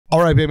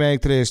All right, Big Man,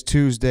 today is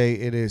Tuesday.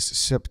 It is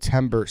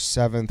September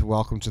 7th.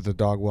 Welcome to the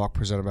Dog Walk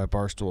presented by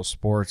Barstool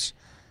Sports.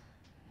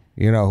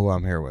 You know who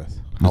I'm here with.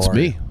 It's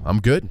me.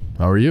 I'm good.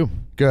 How are you?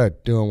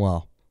 Good, doing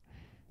well.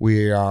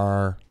 We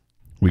are...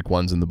 Week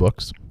one's in the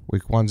books.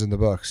 Week one's in the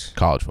books.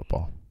 College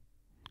football.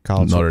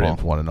 Notre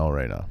Dame's 1-0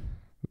 right now.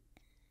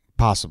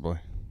 Possibly.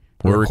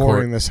 We're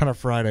recording this on a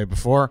Friday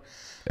before.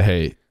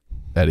 Hey,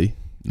 Eddie,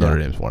 Notre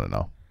Dame's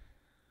 1-0.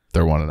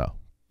 They're 1-0.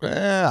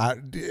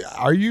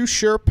 Are you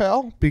sure,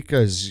 pal?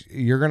 Because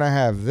you're going to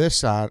have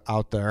this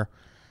out there.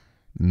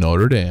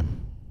 Notre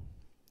Dame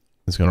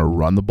is going to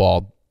run the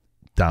ball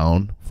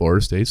down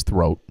Florida State's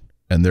throat,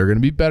 and they're going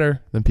to be better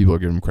than people are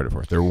giving them credit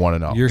for. They're 1-0.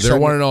 They're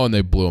 1-0, and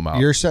they blew them out.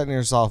 You're setting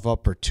yourself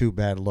up for two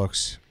bad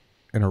looks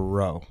in a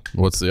row.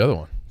 What's the other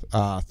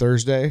one?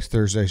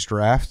 Thursday's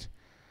draft.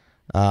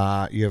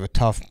 You have a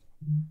tough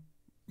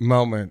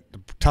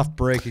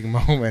breaking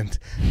moment.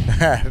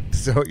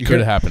 So could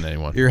have happened to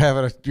anyone. You're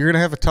gonna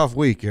have a tough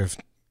week if.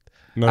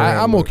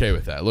 I'm okay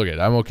with that.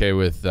 I'm okay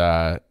with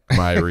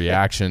my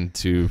reaction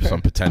to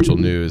some potential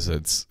news.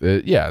 It's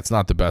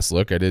not the best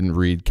look. I didn't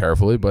read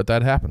carefully, but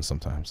that happens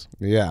sometimes.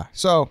 Yeah.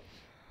 So,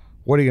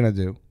 what are you gonna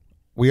do?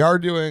 We are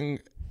doing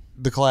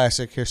the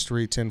classic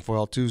history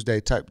tinfoil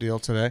Tuesday type deal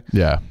today.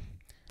 Yeah,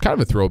 kind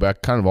of a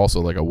throwback. Kind of also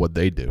like a what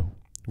they do.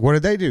 What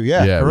did they do?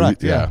 Yeah,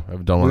 correct. I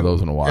haven't done one of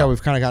those in a while. Yeah,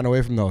 we've kind of gotten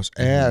away from those.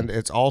 Mm-hmm. And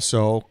it's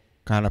also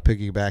kind of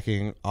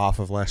piggybacking off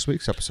of last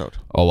week's episode.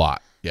 A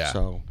lot. Yeah.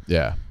 So,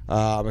 yeah.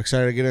 I'm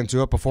excited to get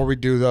into it. Before we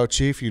do, though,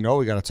 Chief, we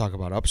got to talk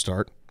about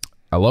Upstart.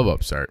 I love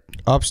Upstart.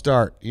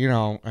 Upstart,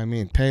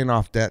 paying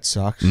off debt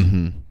sucks.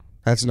 Mm-hmm.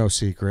 That's no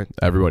secret.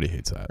 Everybody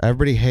hates that.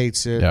 Everybody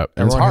hates it. Yeah,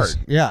 and it's hard.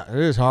 It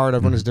is hard.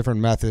 Everyone has different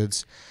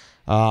methods.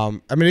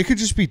 It could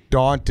just be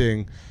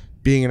daunting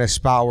being in a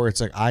spot where it's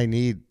like, I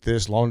need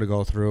this loan to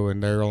go through,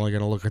 and they're only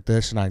going to look at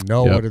this, and I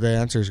know what the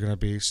answer is going to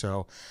be.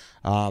 So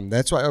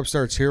that's why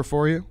Upstart's here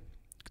for you,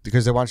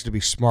 because they want you to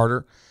be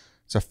smarter.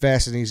 It's a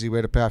fast and easy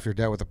way to pay off your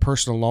debt with a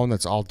personal loan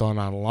that's all done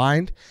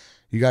online.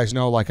 You guys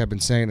know, like I've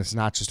been saying, it's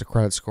not just a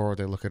credit score.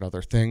 They look at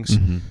other things.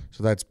 Mm-hmm.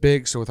 So that's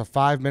big. So with a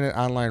 5-minute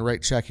online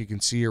rate check, you can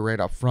see your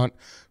rate up front.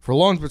 For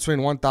loans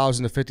between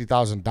 $1,000 to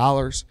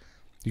 $50,000,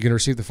 you can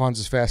receive the funds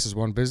as fast as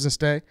one business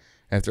day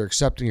after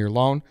accepting your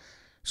loan.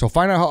 So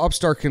find out how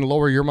Upstart can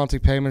lower your monthly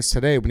payments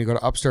today when you go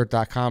to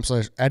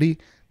upstart.com/Eddie.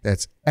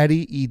 That's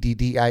Eddie,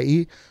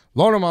 EDDIE.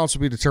 Loan amounts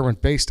will be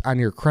determined based on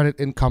your credit,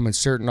 income, and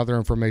certain other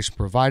information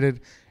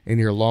provided in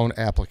your loan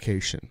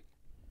application.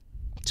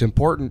 It's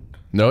important.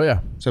 No, yeah.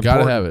 Got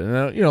to have it.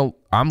 And,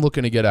 I'm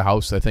looking to get a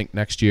house, I think,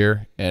 next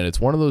year. And it's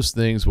one of those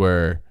things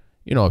where,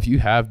 if you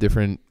have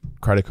different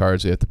credit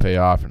cards you have to pay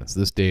off, and it's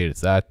this date,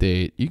 it's that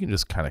date, you can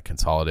just kind of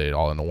consolidate it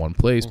all into one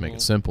place, make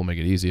it simple, make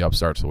it easy.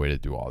 Upstart's the way to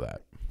do all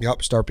that.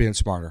 Yep, start being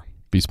smarter.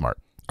 Be smart.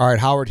 All right,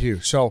 Howard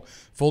Hughes. So,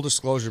 full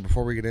disclosure,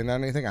 before we get into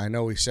anything, I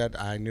know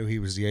I knew he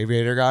was the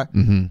Aviator guy.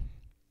 Mm-hmm.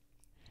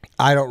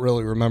 I don't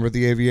really remember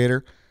the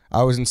Aviator.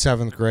 I was in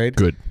 7th grade.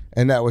 Good.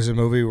 And that was a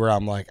movie where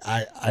I'm like,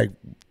 I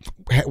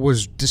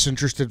was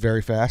disinterested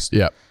very fast.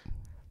 Yeah.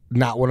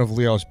 Not one of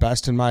Leo's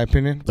best, in my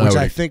opinion, which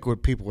I think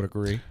people would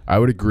agree. I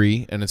would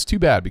agree, and it's too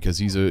bad because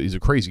he's a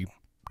crazy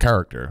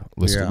character,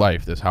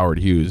 life. This Howard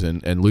Hughes,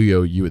 and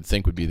Leo, you would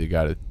think would be the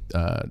guy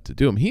to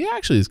do him. He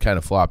actually is kind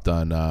of flopped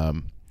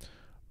on,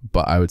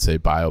 but I would say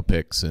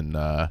biopics in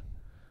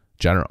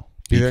general.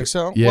 You think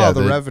so? Yeah. Well,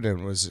 The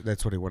Revenant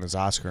that's what he won his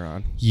Oscar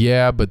on.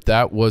 Yeah, but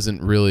that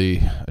wasn't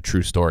really a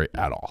true story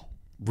at all.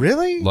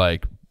 Really?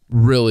 Like,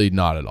 really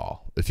not at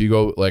all. If you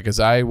go,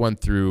 as I went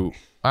through,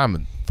 I'm a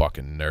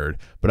fucking nerd,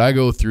 but I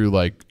go through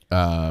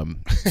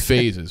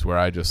phases where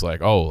I just I'm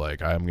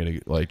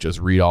gonna just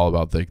read all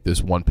about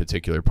this one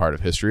particular part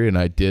of history, and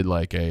I did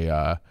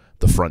The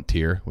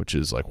Frontier, which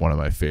is one of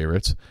my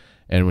favorites.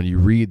 And when you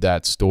read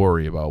that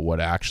story about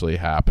what actually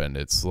happened,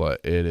 it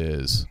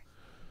is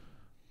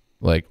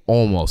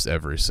almost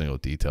every single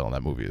detail in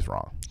that movie is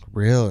wrong.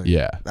 Really?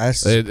 Yeah,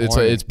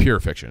 it's pure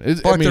fiction.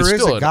 But there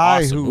is a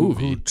guy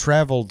who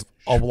traveled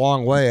a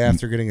long way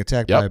after getting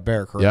attacked by a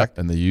bear, correct? Yep,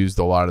 and they used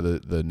a lot of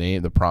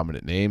the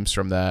prominent names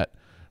from that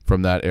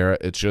era.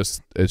 It's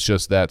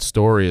just that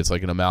story. It's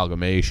like an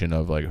amalgamation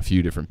of a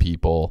few different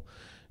people,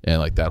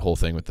 and that whole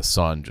thing with the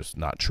sun just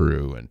not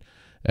true,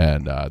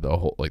 and the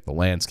whole the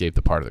landscape,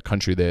 the part of the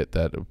country that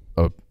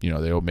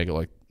they will make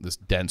it this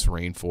dense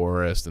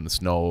rainforest and the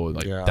snow,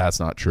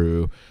 that's not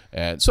true.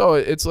 And so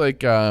it's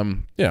it's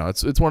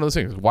one of those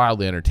things. It's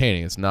wildly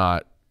entertaining. It's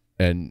not,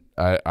 and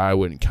I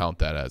wouldn't count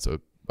that as a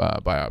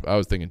biop. I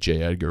was thinking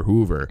J. Edgar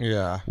Hoover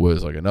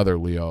was another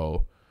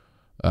Leo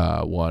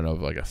one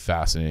of a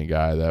fascinating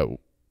guy that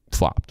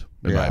flopped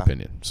in my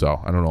opinion.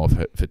 So I don't know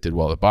if it did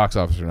well at the box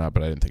office or not,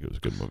 but I didn't think it was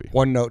a good movie.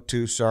 One note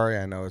too, sorry,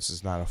 I know this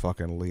is not a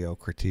fucking Leo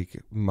critique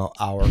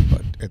hour,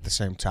 but at the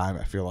same time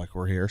I feel like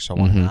we're here, so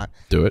why not?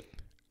 Do it.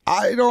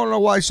 I don't know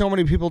why so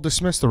many people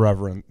dismiss The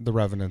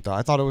Revenant though.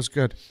 I thought it was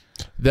good.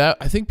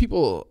 I think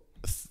people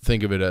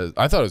think of it as,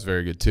 I thought it was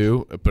very good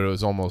too, but it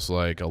was almost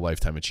like a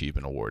Lifetime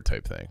Achievement Award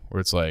type thing, where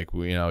it's like,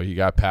 you know, he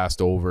got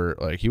passed over.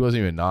 Like, he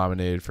wasn't even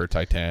nominated for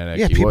Titanic.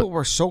 Yeah, people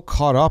were so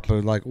caught up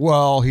in like,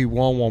 well, he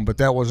won one, but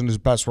that wasn't his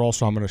best role,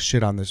 so I'm going to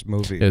shit on this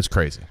movie. It's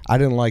crazy. I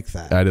didn't like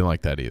that. I didn't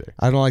like that either.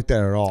 I don't like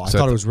that at all. So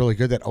I thought it was really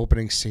good. That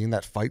opening scene,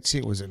 that fight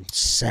scene was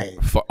insane.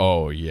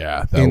 Oh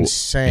yeah,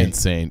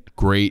 Insane.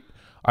 Great.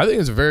 I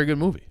think it's a very good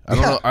movie.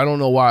 I don't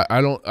know why.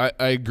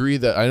 I agree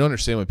that I don't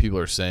understand what people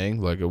are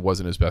saying. Like, it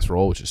wasn't his best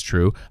role, which is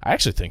true. I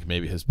actually think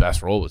maybe his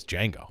best role was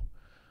Django.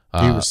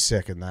 He was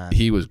sick in that.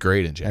 He was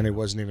great in Django. And it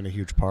wasn't even a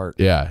huge part.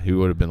 Yeah, he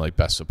would have been like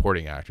best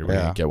supporting actor, but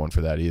he didn't get one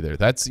for that either.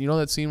 That's, you know,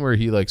 that scene where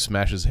he like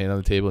smashes his hand on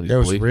the table and he's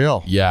was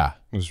real. Yeah.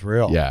 It was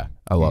real. Yeah.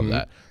 I love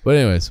that. But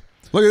anyways.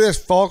 Look at this,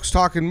 folks,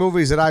 talking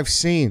movies that I've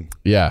seen.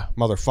 Yeah.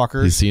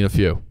 Motherfuckers. He's seen a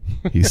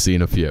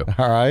few.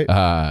 All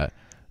right.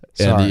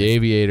 And The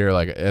Aviator,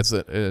 like, it's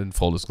in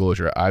full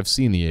disclosure, I've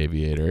seen The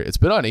Aviator. It's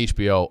been on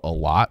HBO a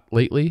lot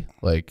lately.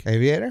 Like,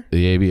 Aviator?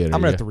 The Aviator.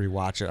 I'm going to have to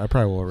rewatch it. I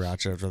probably will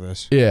rewatch it after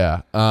this.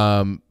 Yeah.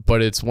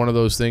 But it's one of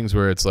those things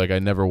where it's like I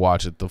never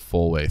watch it the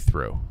full way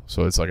through.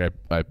 So it's like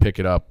I pick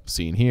it up,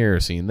 scene here,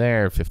 scene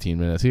there, 15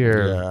 minutes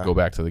here, go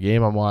back to the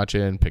game I'm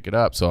watching, pick it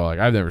up. So, like,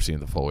 I've never seen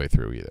it the full way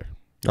through either.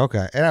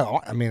 Okay. And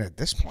I mean, at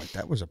this point,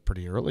 that was a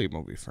pretty early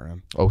movie for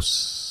him.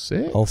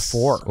 06?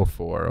 04.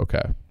 04,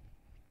 okay.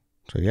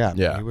 So, yeah.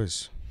 He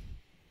was.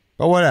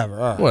 But whatever.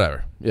 All right.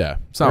 Whatever. Yeah.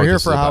 We're here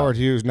for Howard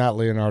Hughes, not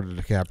Leonardo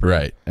DiCaprio.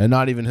 Right. And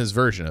not even his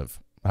version of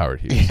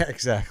Howard Hughes. Yeah,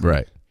 exactly.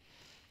 Right.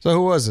 So,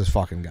 who was this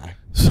fucking guy?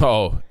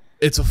 So,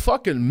 it's a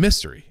fucking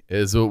mystery,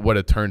 is what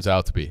it turns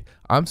out to be.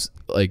 I'm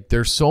like,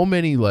 there's so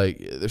many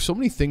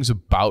things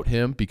about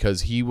him,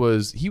 because he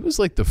was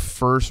like the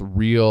first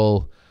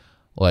real,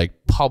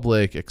 like,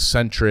 public,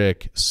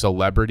 eccentric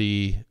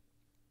celebrity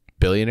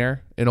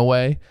billionaire in a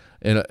way.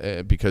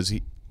 And because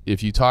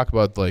if you talk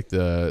about like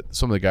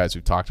some of the guys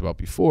we've talked about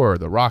before,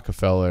 the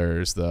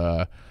Rockefellers,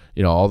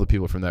 all the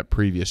people from that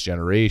previous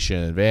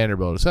generation,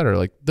 Vanderbilt, et cetera,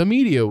 like, the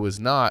media was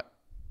not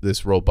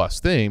this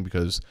robust thing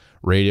because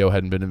radio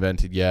hadn't been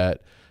invented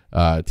yet,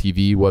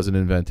 TV wasn't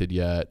invented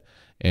yet,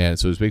 and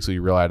so it was basically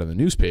you relied on the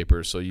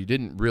newspapers. So you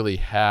didn't really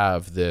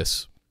have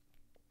this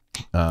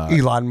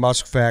Elon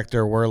Musk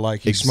factor where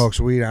like he smokes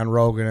weed on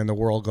Rogan and the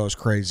world goes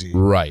crazy.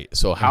 Right.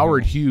 So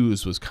Howard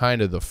Hughes was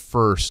kind of the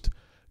first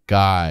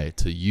guy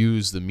to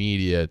use the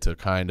media to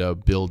kind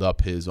of build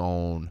up his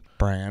own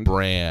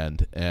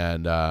brand.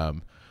 And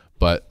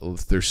but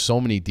there's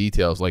so many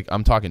details, like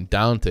I'm talking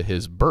down to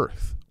his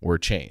birth were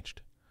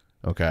changed.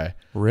 Okay.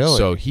 Really?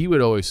 So he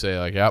would always say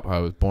like, yep, I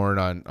was born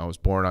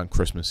on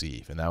Christmas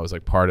Eve, and that was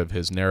like part of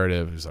his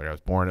narrative. He was like,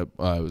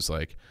 I was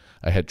like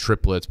I had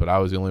triplets, but I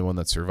was the only one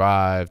that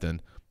survived.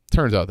 And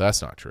turns out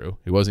that's not true.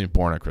 He wasn't even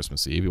born on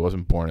Christmas Eve. He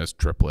wasn't born as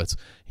triplets.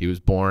 He was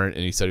born,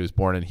 and he said he was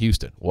born in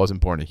Houston. Wasn't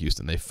born in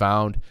Houston. They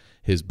found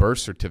his birth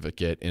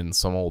certificate in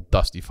some old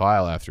dusty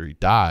file after he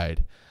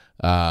died.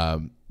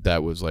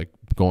 That was like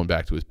going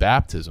back to his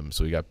baptism.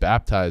 So he got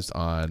baptized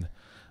on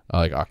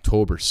like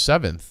October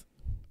 7th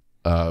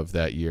of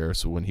that year.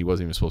 So when he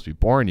wasn't even supposed to be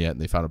born yet,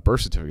 and they found a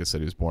birth certificate that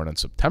said he was born on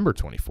September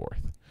 24th.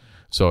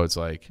 So it's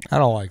like, I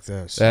don't like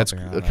this. That's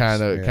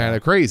kind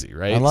of crazy,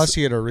 right? Unless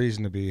he had a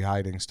reason to be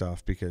hiding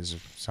stuff because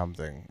of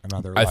something,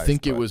 another life. I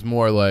think it was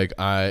more like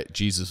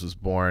Jesus was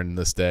born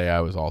this day,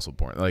 I was also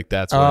born. Like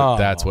that's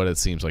what it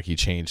seems like. He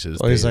changed his.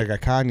 Well, he's like a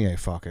Kanye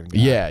fucking guy.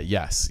 Yeah,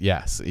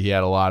 yes. He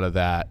had a lot of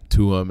that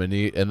to him,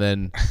 and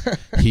then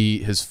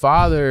his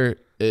father.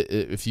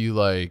 If you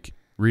like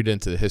read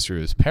into the history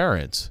of his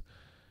parents,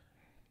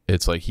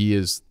 it's like he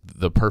is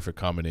the perfect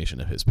combination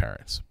of his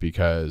parents,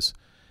 because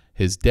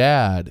his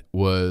dad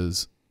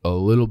was a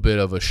little bit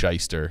of a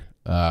shyster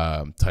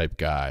type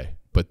guy,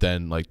 but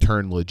then like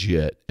turned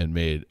legit and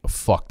made a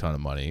fuck ton of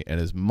money. And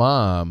his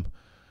mom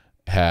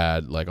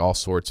had like all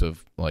sorts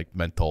of like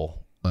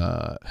mental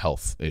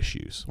health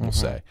issues, we'll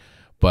say.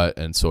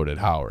 And so did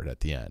Howard at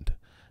the end.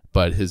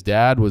 But his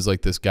dad was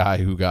like this guy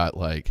who got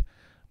like,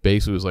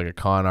 basically was like a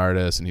con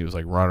artist, and he was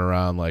like running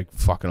around like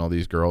fucking all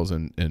these girls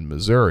in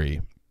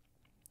Missouri,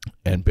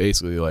 and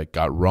basically like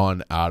got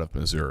run out of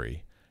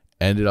Missouri.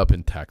 Ended up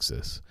in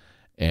Texas,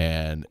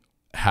 and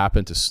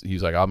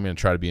he's like, I'm going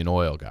to try to be an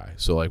oil guy.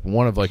 So like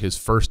one of like his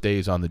first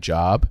days on the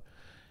job,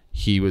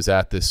 he was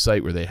at this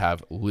site where they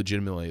have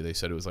legitimately, they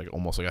said it was like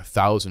almost like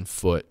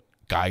 1,000-foot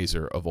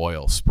geyser of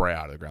oil spray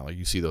out of the ground. Like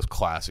you see those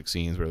classic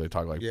scenes where they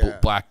talk like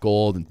black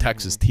gold and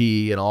Texas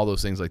tea and all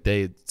those things. Like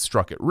they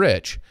struck it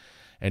rich,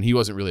 and he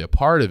wasn't really a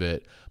part of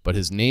it, but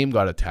his name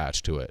got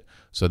attached to it.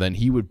 So then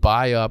he would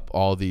buy up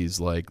all these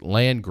like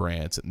land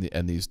grants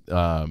and these,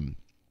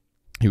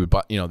 he would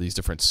buy, these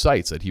different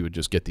sites that he would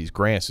just get these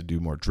grants to do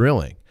more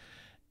drilling,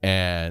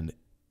 and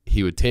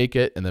he would take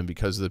it. And then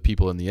because of the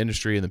people in the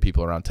industry and the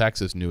people around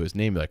Texas knew his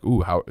name, like,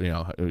 ooh,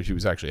 he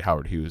was actually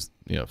Howard Hughes,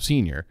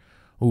 senior.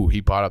 Ooh,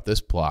 he bought up this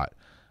plot.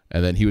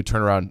 And then he would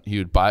turn around,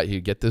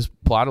 he'd get this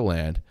plot of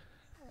land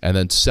and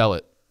then sell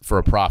it for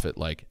a profit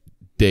like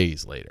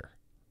days later.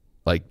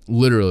 Like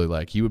literally,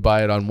 like he would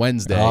buy it on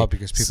Wednesday. Oh,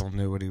 because people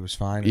knew what he was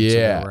finding. Yeah.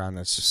 So they were on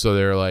this. So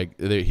they're like,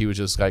 he was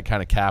just like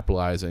kind of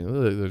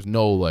capitalizing. There's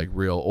no like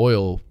real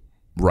oil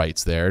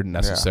rights there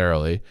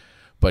necessarily,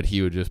 but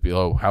he would just be,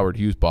 oh, Howard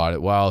Hughes bought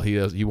it. Well,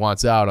 he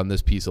wants out on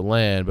this piece of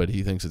land, but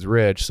he thinks it's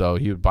rich, so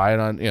he would buy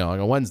it on like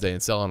a Wednesday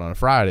and sell it on a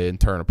Friday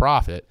and turn a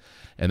profit.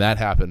 And that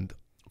happened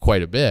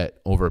quite a bit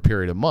over a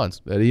period of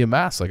months. That he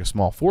amassed like a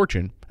small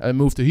fortune and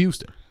moved to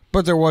Houston.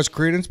 But there was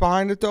credence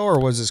behind it, though, or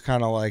was this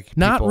kind of like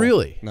not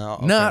really? No,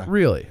 okay. Not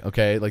really.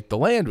 Okay, like the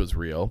land was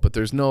real, but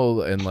there's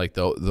no, and like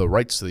the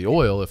rights to the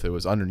oil, if it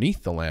was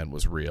underneath the land,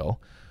 was real.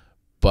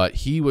 But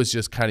he was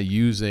just kind of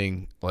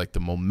using like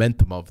the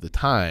momentum of the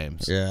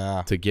times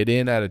to get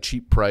in at a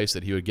cheap price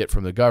that he would get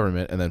from the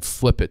government, and then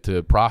flip it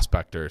to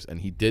prospectors.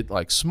 And he did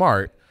like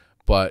smart,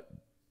 but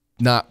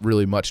not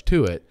really much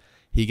to it.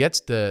 He gets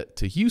to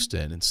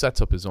Houston and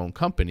sets up his own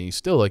company,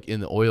 still like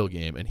in the oil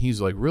game, and he's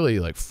like really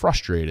like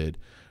frustrated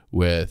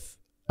with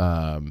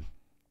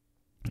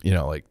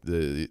like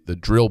the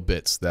drill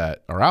bits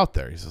that are out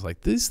there. He's just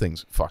like, these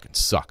things fucking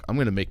suck. I'm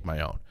gonna make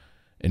my own.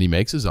 And he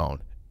makes his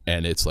own,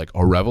 and it's like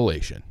a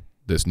revelation,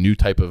 this new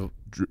type of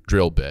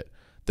drill bit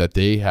that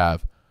they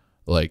have.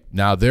 Like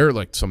now they're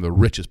like some of the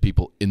richest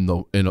people in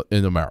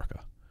America,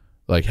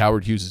 like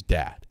Howard Hughes'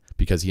 dad,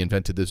 because he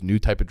invented this new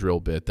type of drill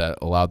bit that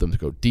allowed them to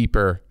go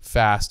deeper,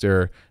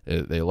 faster.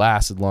 They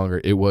lasted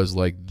longer. It was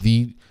like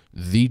the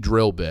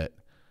drill bit,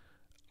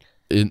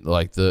 in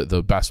like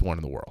the best one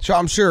in the world. So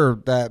I'm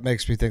sure that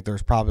makes me think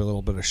there's probably a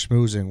little bit of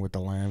schmoozing with the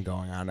land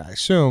going on, I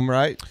assume,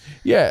 right?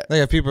 Yeah. They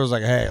have people who's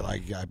like, hey,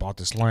 like I bought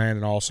this land,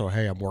 and also,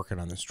 hey, I'm working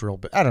on this drill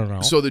bit. I don't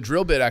know. So the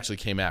drill bit actually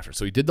came after.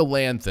 So he did the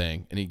land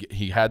thing, and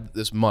he had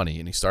this money,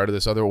 and he started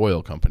this other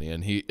oil company,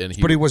 and he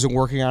But he wasn't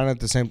working on it at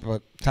the same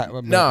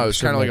time. No, it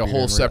was kind of like a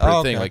whole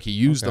separate thing. Like he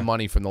used the Okay.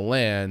 money from the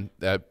land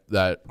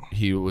that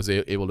he was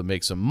able to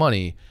make some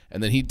money,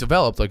 and then he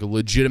developed like a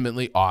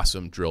legitimately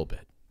awesome drill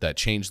bit that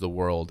changed the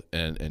world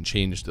and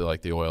changed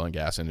like the oil and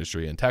gas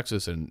industry in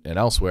Texas and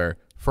elsewhere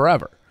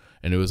forever.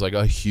 And it was like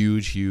a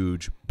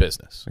huge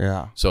business.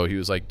 Yeah. So he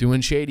was like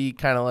doing shady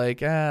kind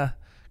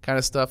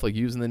of stuff, like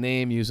using the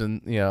name,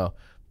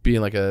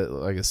 being like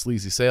a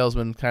sleazy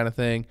salesman kind of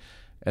thing.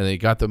 And they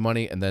got the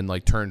money and then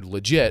like turned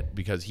legit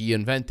because he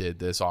invented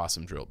this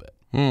awesome drill bit.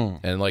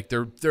 And like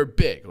they're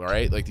big,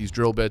 right? Like these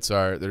drill bits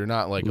they're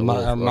not like a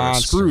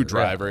monster,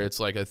 screwdriver. yeah. It's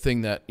like a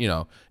thing that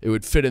it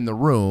would fit in the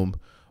room,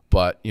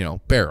 but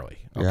barely.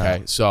 Okay, Yeah.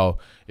 so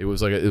it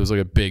was like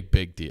a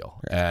big deal,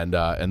 and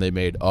they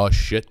made a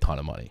shit ton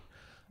of money.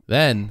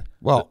 Then,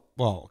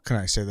 Well, can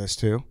I say this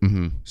too?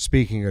 Mm-hmm.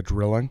 Speaking of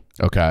drilling,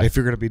 okay, if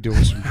you're going to be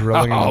doing some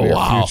drilling in the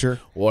near future,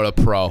 what a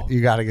pro!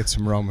 You got to get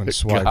some Roman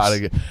swipes.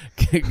 Gotta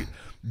get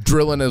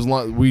drilling as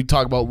long. We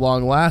talk about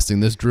long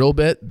lasting. This drill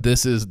bit.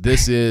 This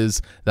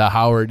is the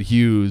Howard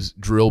Hughes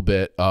drill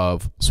bit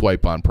of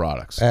swipe on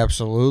products.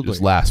 Absolutely,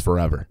 just lasts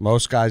forever.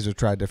 Most guys have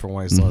tried different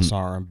ways to last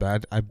longer in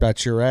bed. I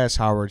bet your ass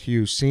Howard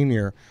Hughes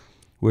Sr.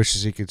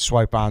 wishes he could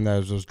swipe on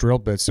those drill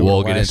bits.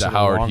 We'll get into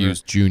Howard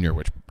Hughes Jr.,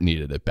 which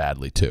needed it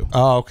badly too.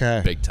 Oh,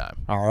 okay, big time.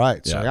 All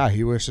right, so yeah,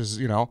 he wishes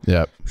Yep.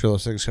 I'm sure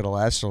those things could have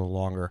lasted a little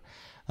longer.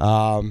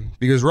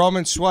 Because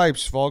Roman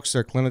swipes, folks,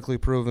 they're clinically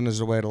proven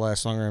as a way to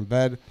last longer in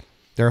bed.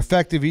 They're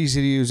effective, easy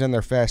to use, and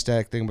they're fast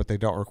acting, but they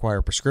don't require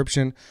a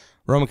prescription.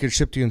 Roman can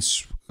ship to you,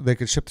 they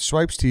can ship the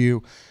swipes to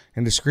you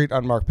in discreet,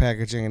 unmarked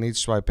packaging, and each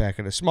swipe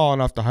packet is small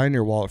enough to hide in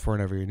your wallet for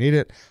whenever you need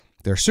it.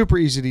 They're super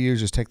easy to use.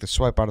 Just take the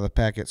swipe out of the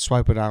packet,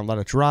 swipe it on, let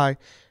it dry,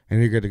 and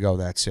you're good to go.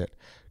 That's it.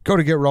 Go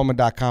to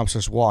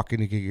GetRoman.com/walk,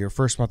 and you can get your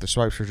first month of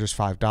swipes for just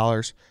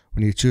 $5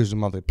 when you choose a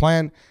monthly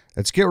plan.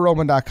 That's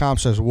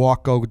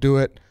GetRoman.com/walk. Go do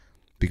it.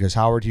 Because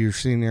Howard Hughes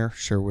Sr.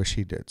 sure wish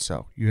he did.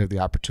 So you have the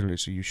opportunity,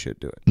 so you should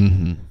do it.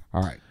 Mm-hmm.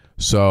 All right.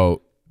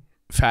 So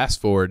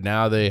fast forward,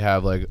 now they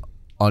have like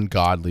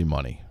ungodly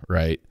money,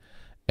 right?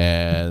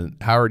 And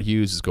Howard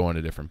Hughes is going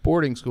to different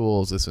boarding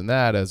schools, this and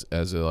that, as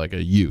like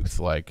a youth.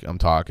 Like I'm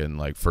talking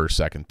like first,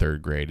 second,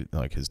 third grade.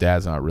 Like his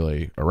dad's not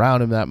really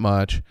around him that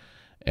much,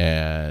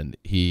 and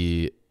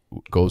he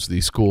goes to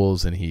these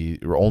schools, and he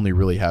only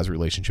really has a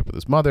relationship with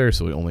his mother,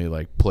 so he only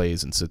like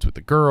plays and sits with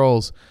the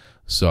girls.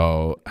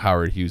 So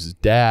Howard Hughes'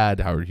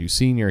 dad, Howard Hughes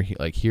Sr., he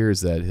like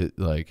hears that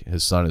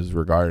his son is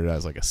regarded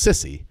as like a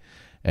sissy,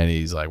 and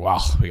he's like,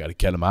 "Wow, we got to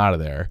get him out of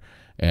there."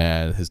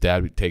 And his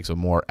dad takes a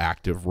more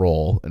active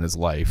role in his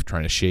life,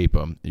 trying to shape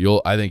him.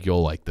 I think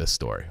you'll like this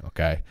story.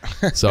 Okay,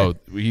 so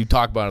you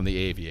talk about him, the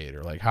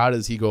Aviator. Like, how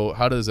does he go?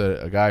 How does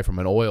a guy from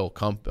an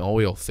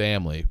oil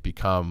family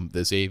become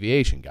this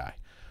aviation guy?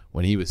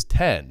 When he was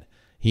 10.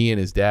 He and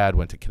his dad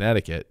went to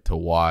Connecticut to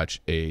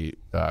watch a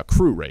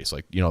crew race,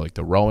 like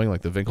the rowing,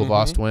 like the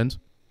Winklevoss twins,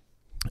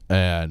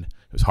 and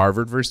it was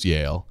Harvard versus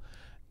Yale,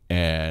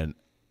 and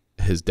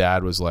his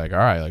dad was like, "All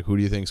right, like who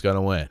do you think's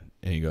gonna win?"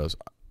 And he goes,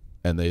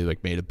 and they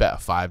like made a bet,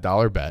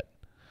 $5 bet,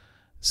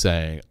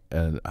 saying,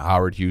 and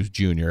Howard Hughes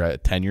Jr.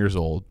 at 10 years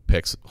old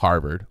picks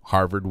Harvard.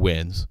 Harvard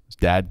wins. His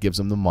dad gives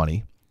him the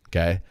money.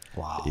 Okay.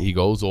 Wow. He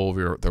goes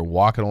over. They're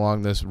walking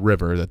along this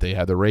river that they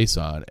had the race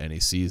on, and he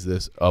sees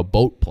a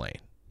boat plane.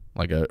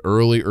 like a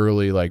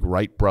early like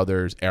Wright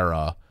brothers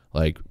era,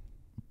 like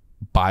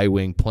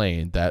bi-wing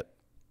plane that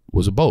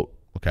was a boat.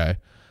 Okay.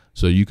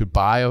 So you could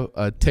buy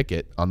a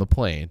ticket on the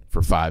plane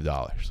for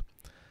 $5.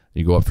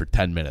 You go up for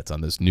 10 minutes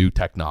on this new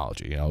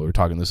technology. You know, we're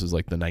talking, this is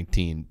like the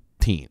 19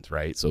 teens,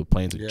 right? So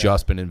planes have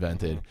just been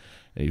invented,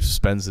 and he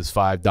spends this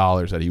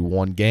 $5 that he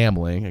won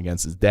gambling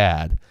against his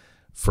dad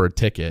for a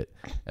ticket,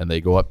 and they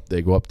go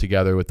up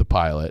together with the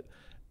pilot,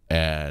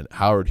 and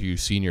Howard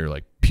Hughes Sr.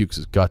 like pukes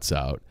his guts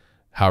out.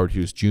 Howard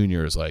Hughes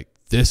Jr. is like,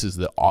 this is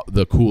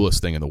the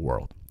coolest thing in the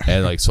world.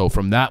 And like, so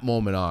from that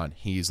moment on,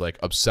 he's like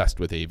obsessed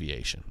with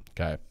aviation.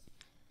 Okay.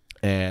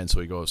 And so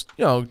he goes,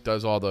 you know,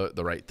 does all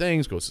the right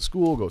things, goes to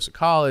school, goes to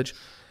college.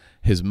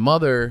 His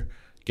mother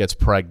gets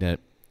pregnant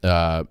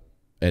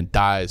and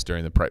dies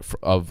during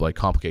of like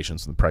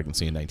complications in the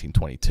pregnancy in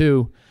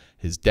 1922.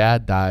 His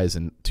dad dies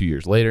 2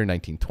 years later,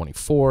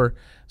 1924.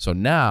 So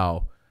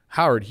now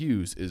Howard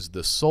Hughes is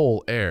the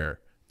sole heir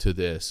to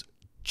this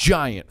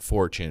giant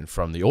fortune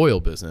from the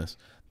oil business.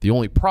 The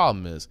only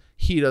problem is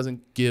he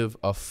doesn't give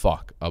a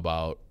fuck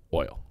about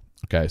oil.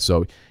 Okay,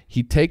 so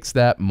he takes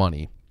that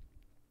money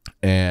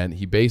and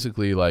he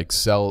basically like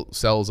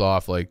sells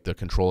off like the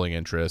controlling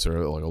interest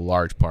or like a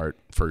large part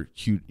for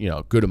huge, you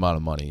know, good amount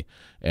of money.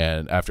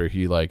 And after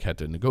he like had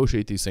to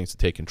negotiate these things to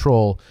take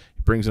control,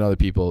 he brings in other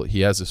people.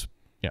 He has this,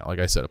 you know, like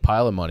I said, a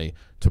pile of money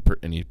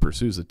and he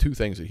pursues the two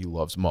things that he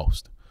loves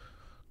most.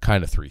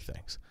 Kind of three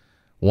things.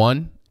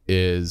 One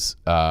is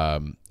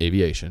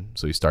aviation.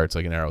 So he starts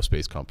like an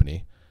aerospace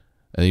company,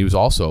 and he was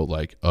also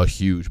like a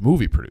huge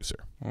movie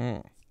producer.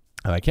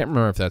 And I can't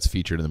remember if that's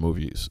featured in the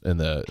movies, in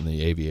the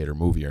Aviator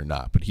movie or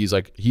not. But he's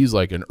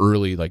like an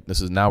early, like,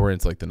 this is, now we're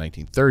into like the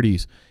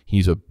 1930s.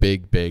 He's a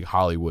big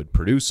Hollywood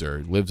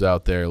producer. Lives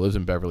out there, lives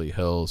in Beverly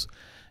Hills,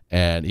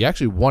 and he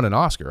actually won an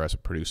Oscar as a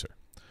producer.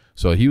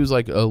 So he was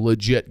like a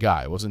legit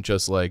guy. It wasn't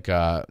just like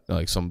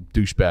some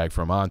douchebag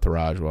from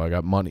Entourage. Well, I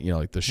got money, you know,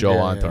 like the show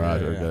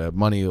Entourage. I got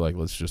money. Like,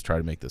 let's just try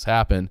to make this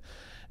happen.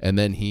 And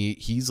then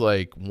he's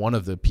like one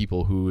of the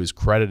people who is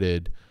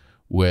credited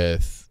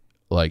with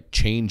like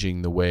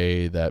changing the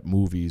way that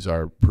movies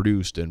are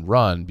produced and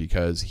run,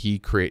 because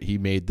he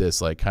made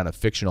this like kind of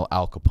fictional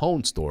Al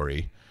Capone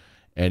story,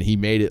 and he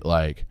made it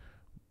like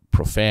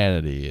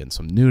profanity and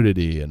some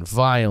nudity and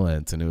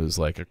violence, and it was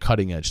like a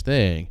cutting edge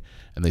thing,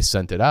 and they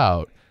sent it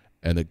out,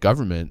 and the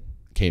government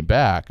came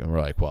back and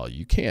were like, well,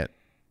 you can't,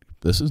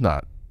 this is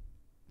not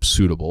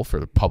suitable for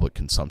the public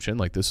consumption.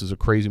 Like, this is a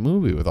crazy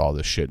movie with all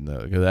this shit in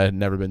it that had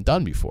never been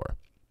done before.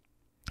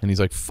 And he's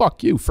like,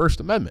 fuck you, First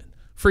Amendment,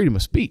 freedom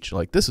of speech.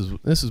 Like, this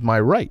is my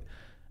right.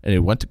 And he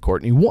went to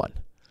court and he won.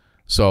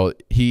 So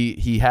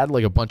he had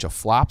like a bunch of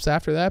flops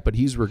after that, but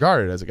he's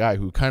regarded as a guy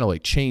who kind of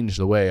like changed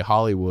the way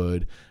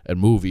Hollywood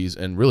and movies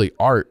and really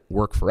art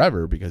work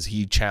forever, because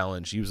he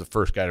was the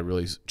first guy to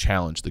really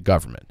challenge the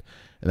government.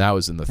 And that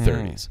was in the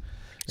 30s.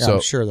 Yeah, so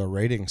I'm sure the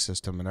rating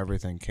system and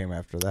everything came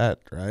after that,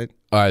 right?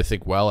 I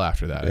think well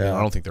after that. Yeah.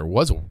 I don't think there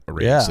was a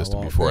rating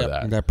system before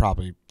that. That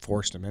probably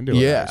forced him into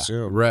it, I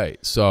assume.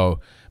 Right. So,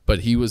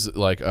 but he was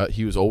like,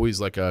 he was always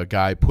like a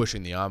guy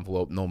pushing the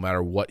envelope no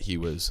matter what he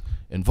was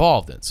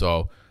involved in.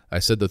 So I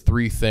said the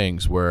three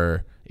things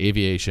were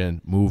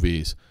aviation,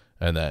 movies,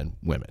 and then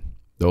women.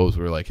 Those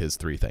were like his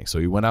three things. So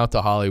he went out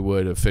to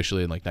Hollywood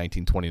officially in like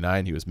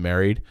 1929. He was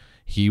married.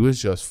 He was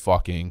just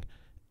fucking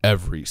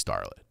every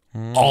starlet.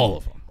 All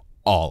of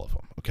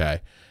them.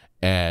 Okay.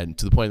 And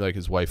to the point, like,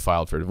 his wife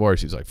filed for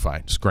divorce. He's like,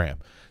 fine, scram.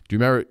 Do you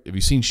remember, have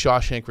you seen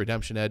Shawshank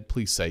Redemption, Ed?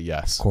 Please say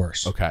yes. Of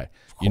course. Okay.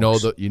 Of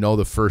course. You know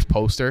the first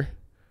poster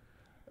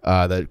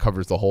that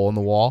covers the hole in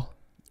the wall?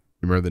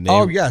 Remember the name?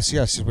 Oh,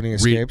 yes, when he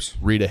escapes.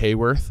 Rita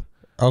Hayworth.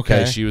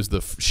 Okay. She was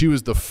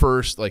the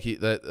first, like,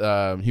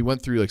 he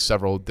went through like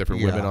several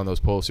different women on those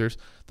posters.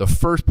 The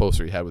first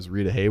poster he had was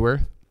Rita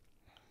Hayworth.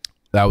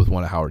 That was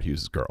one of Howard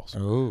Hughes' girls.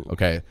 Oh.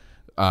 Okay.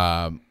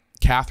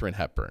 Katharine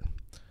Hepburn,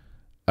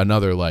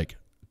 another like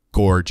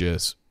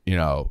gorgeous, you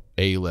know,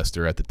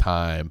 A-lister at the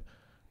time.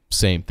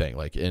 Same thing.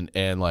 Like,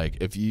 and like,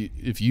 if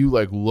you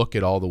like look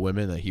at all the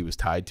women that he was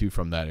tied to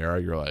from that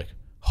era, you're like,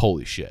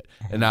 holy shit.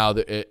 And now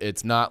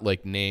it's not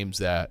like names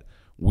that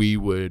we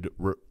would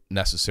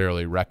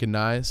necessarily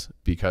recognize,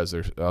 because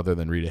there's, other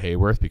than Rita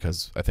Hayworth,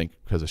 because of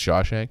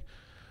Shawshank,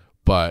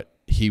 but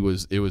it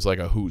was like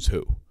a who's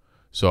who.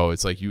 So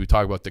it's like, you would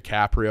talk about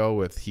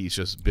DiCaprio he's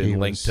just been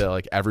linked to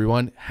like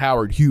everyone.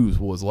 Howard Hughes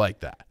was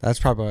like that. That's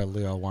probably why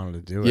Leo wanted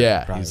to do it.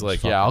 Yeah, he's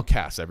like, I'll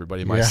cast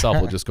everybody myself.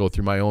 I'll just go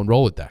through my own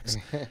Rolodex.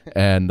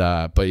 And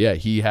but yeah,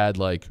 he had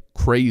like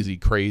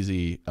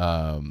crazy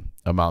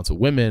amounts of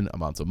women,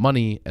 amounts of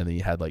money, and then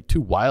he had like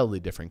two wildly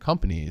different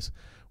companies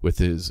with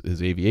his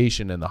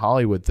aviation and the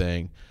Hollywood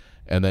thing.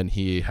 And then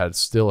he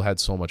still had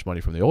so much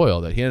money from the oil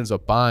that he ends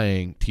up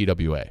buying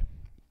TWA.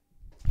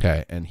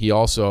 Okay, and he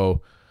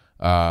also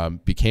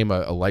became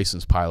a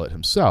licensed pilot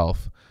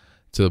himself,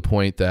 to the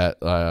point that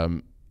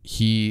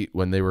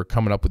when they were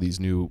coming up with these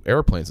new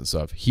airplanes and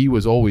stuff, he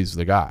was always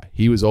the guy.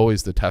 He was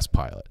always the test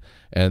pilot.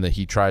 And that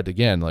he tried,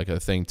 again, like a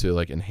thing to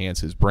like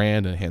enhance his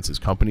brand, enhance his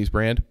company's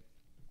brand.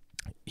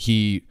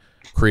 He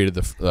created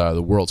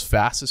the world's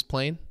fastest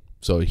plane.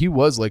 So he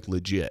was like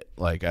legit,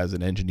 like as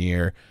an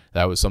engineer.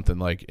 That was something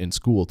like in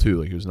school too.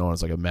 Like he was known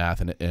as like a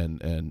math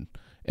and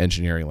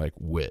engineering like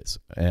whiz.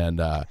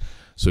 And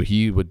so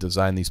he would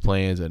design these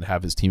planes and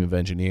have his team of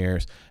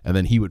engineers, and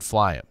then he would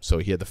fly them. So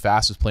he had the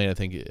fastest plane I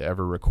think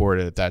ever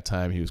recorded at that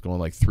time. He was going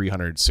like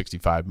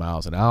 365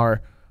 miles an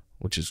hour,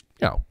 which is,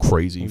 you know,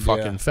 crazy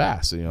fucking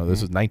fast. You know,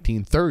 this was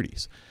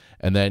 1930s.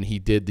 And then he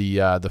did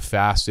the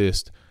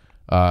fastest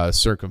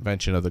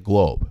circumvention of the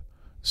globe.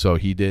 So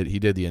he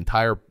did the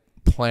entire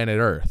planet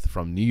Earth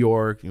from New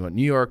York. You went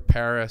New York,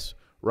 Paris,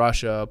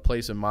 Russia,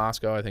 place in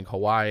Moscow, I think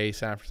Hawaii,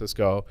 San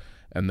Francisco,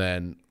 and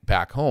then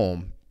back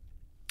home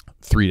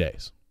 3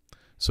 days.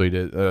 So he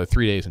did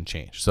 3 days and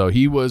change. So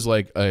he was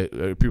like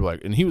people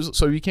like, and he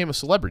became a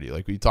celebrity.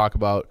 Like we talk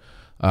about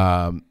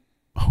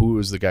who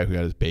was the guy who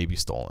had his baby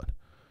stolen?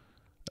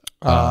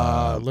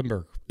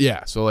 Lindbergh.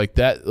 Yeah, so like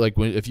that, like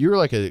if you're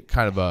like a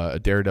kind of a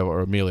daredevil or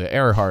Amelia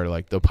Earhart,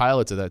 like the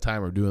pilots at that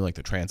time were doing like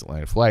the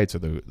transatlantic flights or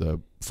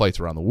the flights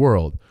around the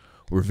world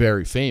were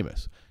very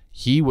famous.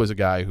 He was a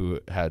guy who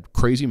had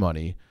crazy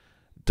money,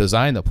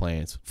 designed the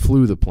planes,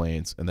 flew the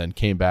planes, and then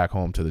came back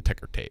home to the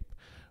ticker tape.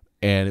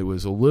 And it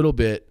was a little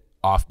bit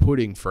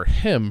off-putting for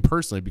him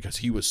personally because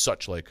he was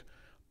such like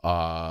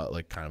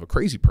kind of a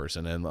crazy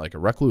person and like a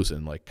recluse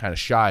and like kind of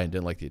shy and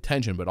didn't like the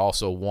attention, but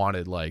also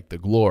wanted like the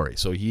glory.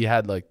 So he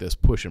had like this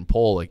push and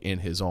pull like in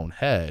his own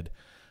head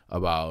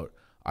about,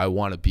 I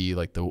want to be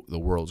like the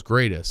world's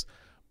greatest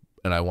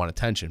and I want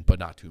attention, but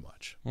not too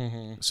much.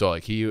 Mm-hmm. So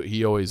like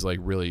he always like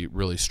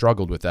really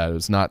struggled with that. It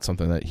was not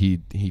something that he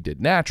did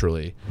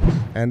naturally.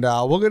 And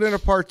we'll get into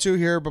part 2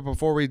 here, but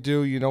before we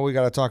do, you know, we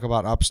got to talk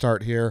about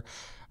Upstart here.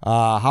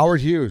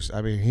 Howard Hughes,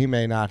 I mean, he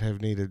may not have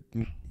needed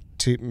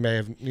to, may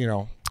have, you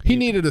know, he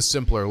needed a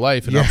simpler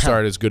life, and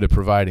Upstart is good at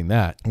providing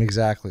that.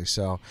 Exactly.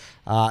 So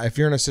if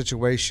you're in a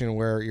situation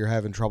where you're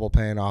having trouble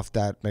paying off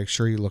debt, make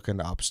sure you look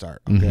into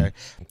Upstart. Okay.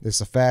 Mm-hmm. It's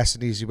a fast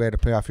and easy way to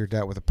pay off your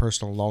debt with a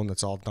personal loan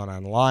that's all done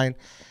online.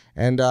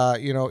 And,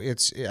 you know,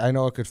 I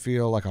know it could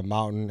feel like a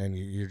mountain and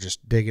you're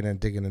just digging and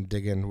digging and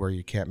digging where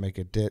you can't make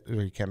a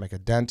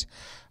dent.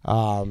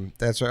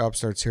 That's why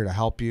Upstart's here to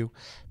help you,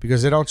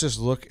 because they don't just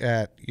look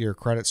at your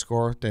credit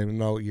score. They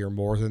know you're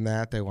more than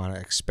that. They want to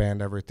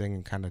expand everything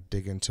and kind of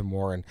dig into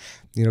more and,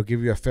 you know,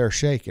 give you a fair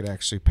shake at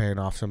actually paying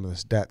off some of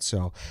this debt.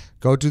 So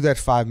go do that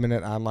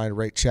 5-minute online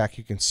rate check.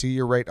 You can see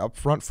your rate up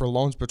front for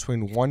loans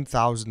between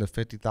 $1,000 to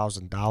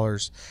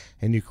 $50,000,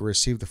 and you can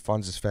receive the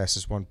funds as fast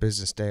as one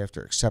business day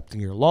after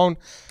accepting your loan.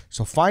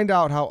 So find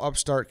out how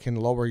Upstart can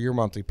lower your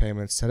monthly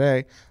payments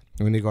today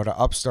when you go to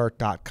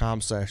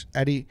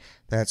upstart.com/Eddie.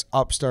 That's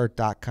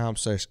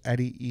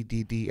upstart.com/Eddie,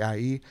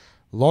 EDDIE.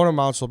 Loan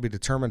amounts will be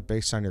determined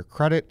based on your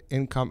credit,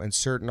 income, and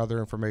certain other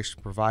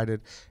information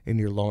provided in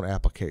your loan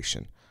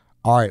application.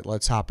 All right,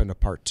 let's hop into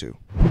part 2.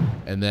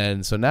 And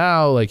then, so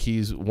now, like,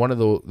 he's one of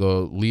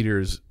the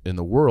leaders in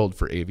the world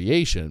for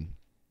aviation,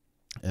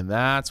 and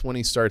that's when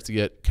he starts to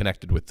get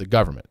connected with the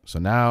government. So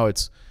now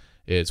it's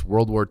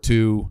World War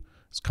II.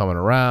 It's coming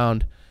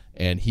around,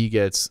 and he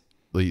gets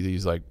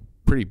these like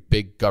pretty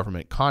big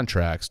government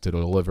contracts to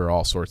deliver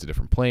all sorts of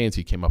different planes.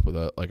 He came up with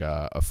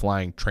a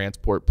flying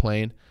transport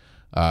plane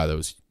that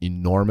was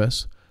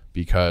enormous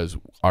because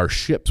our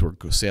ships were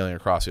sailing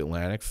across the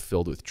Atlantic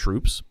filled with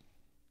troops,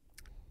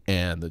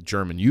 and the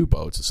German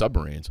U-boats, the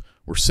submarines,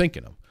 were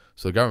sinking them.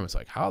 So the government's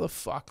like, how the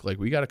fuck? Like,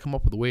 we got to come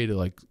up with a way to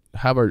like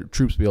have our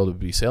troops be able to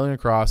be sailing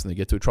across, and they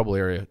get to a trouble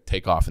area,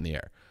 take off in the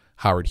air.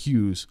 Howard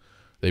Hughes,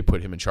 they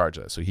put him in charge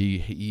of that. So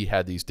he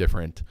had these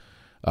different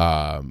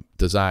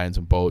designs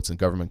and boats and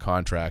government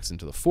contracts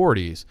into the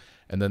 40s.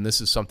 And then this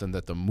is something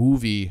that the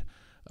movie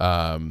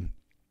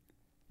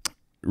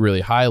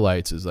really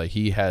highlights, is like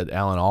he had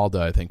Alan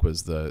Alda, I think,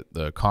 was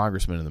the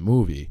congressman in the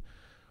movie,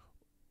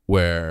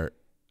 where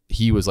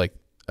he was like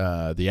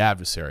the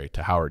adversary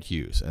to Howard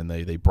Hughes. And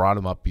they brought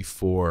him up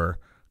before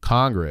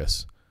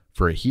Congress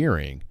for a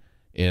hearing.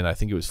 And I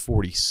think it was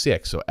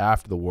 46, so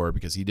after the war,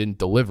 because he didn't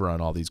deliver on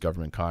all these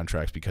government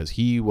contracts because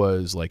he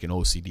was like an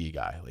OCD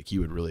guy. Like he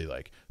would really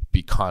like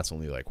be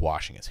constantly like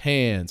washing his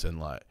hands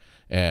and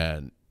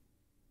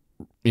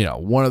you know,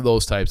 one of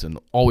those types, and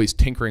always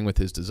tinkering with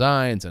his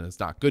designs, and it's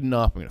not good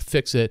enough, I'm going to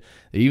fix it.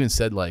 They even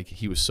said like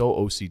he was so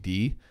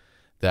OCD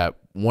that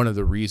one of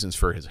the reasons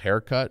for his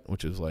haircut,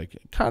 which is like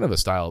kind of a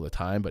style of the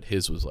time, but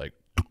his was like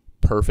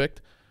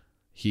perfect,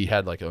 he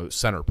had like a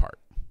center part,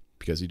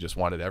 because he just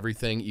wanted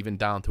everything, even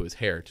down to his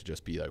hair, to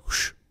just be like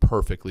whoosh,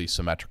 perfectly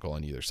symmetrical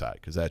on either side,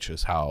 because that's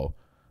just how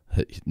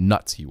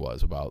nuts he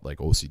was about like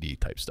OCD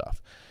type stuff.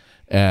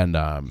 And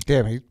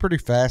damn, he's pretty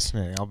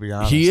fascinating, I'll be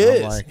honest. He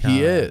is. Like,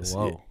 he is.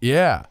 Whoa.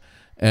 Yeah.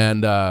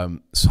 And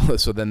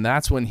so then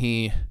that's when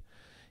he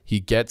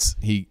gets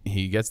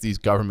these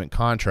government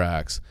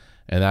contracts,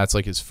 and that's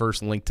like his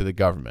first link to the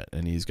government.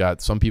 And he's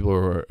got some people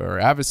who are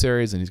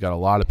adversaries, and he's got a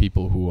lot of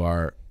people who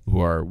are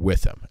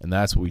with him. And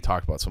that's what we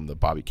talked about, some of the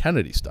Bobby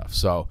Kennedy stuff.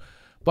 So,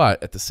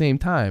 but at the same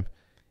time,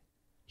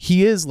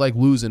 he is like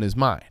losing his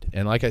mind.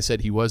 And like I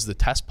said, he was the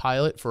test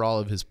pilot for all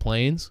of his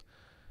planes.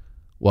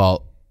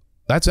 Well,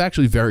 That's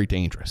actually very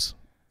dangerous,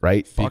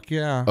 right? Fuck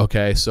yeah.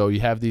 Okay, so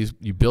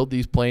you build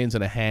these planes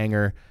in a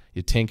hangar,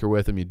 you tinker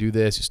with them, you do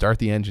this, you start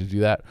the engines,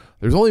 do that.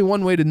 There's only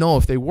one way to know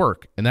if they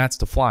work, and that's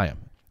to fly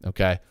them.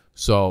 Okay,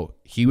 so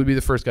he would be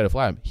the first guy to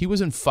fly them. He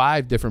was in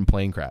 5 different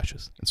plane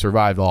crashes and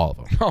survived all of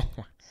them. Oh,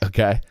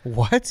 okay.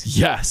 What?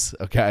 Yes.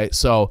 Okay.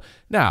 So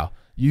now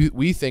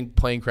we think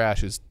plane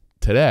crashes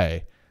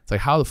today. It's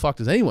like, how the fuck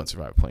does anyone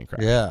survive a plane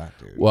crash? Yeah,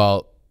 dude.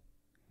 Well,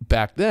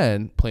 back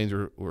then planes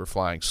were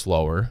flying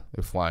slower.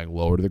 They're flying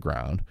lower to the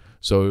ground.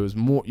 So it was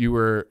you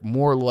were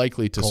more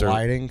likely to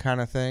gliding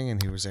kind of thing,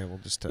 and he was able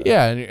just to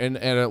and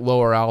at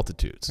lower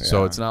altitudes. Yeah.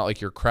 So it's not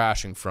like you're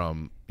crashing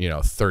from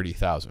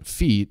 30,000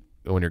 feet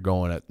when you're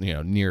going at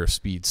near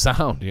speed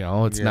sound.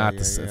 It's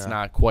it's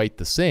not quite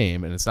the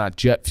same, and it's not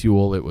jet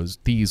fuel. It was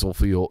diesel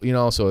fuel.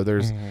 So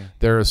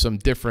there are some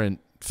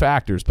different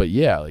factors, but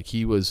yeah, like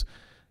he was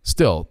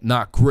still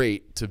not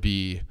great to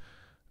be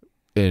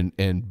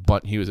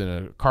but he was in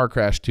a car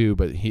crash too.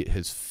 But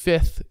his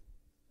 5th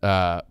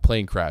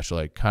plane crash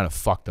like kind of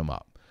fucked him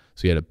up.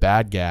 So he had a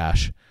bad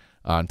gash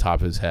on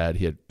top of his head.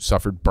 He had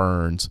suffered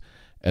burns,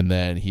 and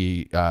then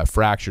he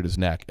fractured his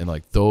neck, and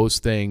like those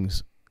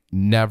things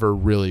never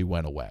really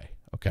went away.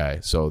 Okay,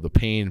 so the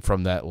pain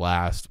from that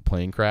last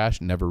plane crash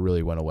never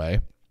really went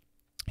away.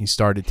 He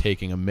started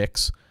taking a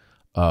mix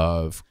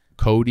of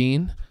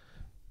codeine,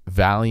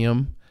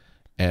 Valium,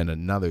 and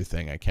another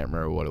thing, I can't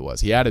remember what it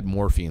was. He added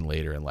morphine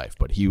later in life,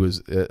 but he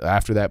was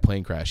after that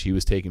plane crash, he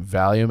was taking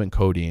Valium and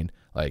codeine,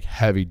 like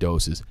heavy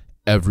doses,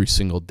 every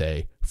single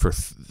day for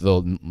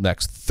the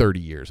next 30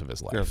 years of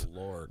his life. Good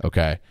Lord.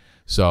 Okay.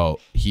 So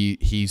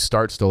he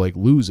starts to like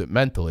lose it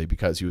mentally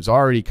because he was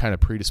already kind of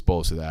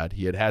predisposed to that.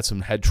 He had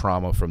some head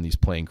trauma from these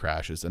plane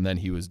crashes, and then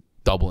he was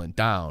doubling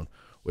down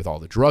with all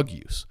the drug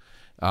use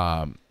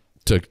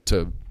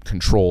to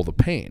control the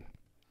pain.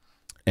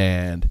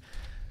 And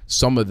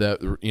some of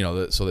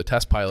so the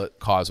test pilot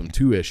caused him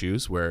 2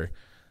 issues where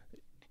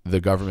the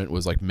government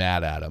was like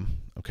mad at him.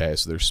 Okay,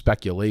 so there's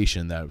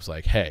speculation that it was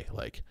like, hey,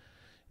 like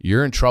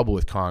you're in trouble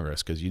with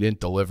Congress because you didn't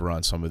deliver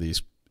on some of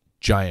these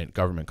giant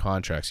government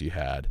contracts you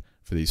had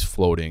for these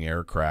floating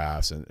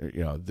aircrafts and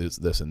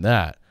this and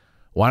that.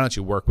 Why don't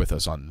you work with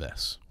us on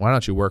this? Why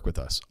don't you work with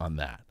us on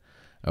that?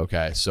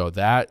 Okay, so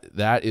that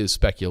is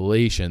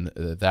speculation.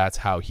 That's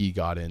how he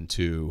got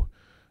into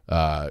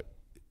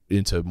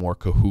more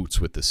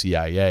cahoots with the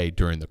CIA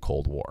during the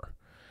Cold War,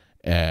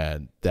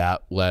 and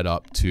that led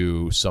up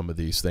to some of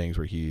these things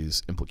where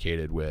he's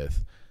implicated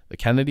with the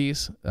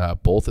Kennedys,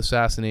 both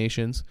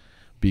assassinations,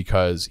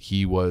 because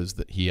he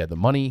had the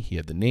money, he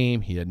had the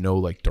name, he had no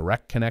like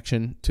direct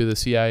connection to the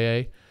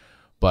CIA,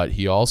 but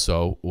he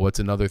also, what's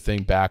another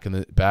thing back in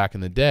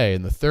the day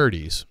in the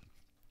 30s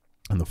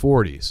and the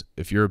 40s,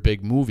 if you're a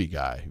big movie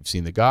guy, you've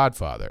seen The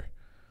Godfather,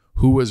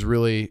 who was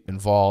really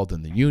involved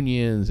in the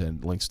unions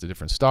and links to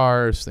different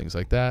stars, things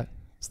like that?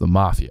 It's the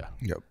mafia.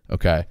 Yep.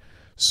 Okay.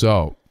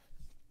 So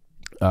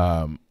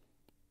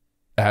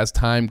as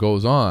time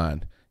goes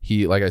on,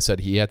 like I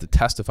said, he had to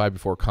testify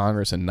before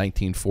Congress in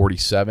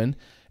 1947,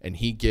 and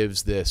he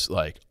gives this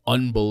like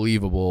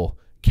unbelievable,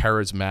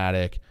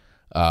 charismatic,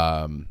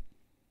 kind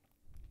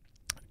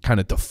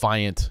of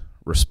defiant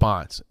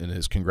response in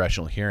his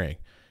congressional hearing,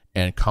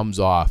 and comes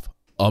off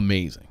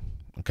amazing.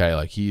 Okay,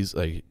 like he's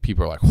like,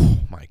 people are like, oh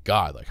my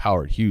God, like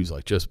Howard Hughes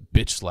like just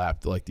bitch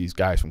slapped like these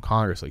guys from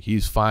Congress, like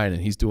he's fine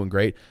and he's doing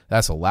great.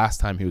 That's the last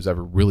time he was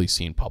ever really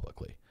seen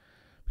publicly,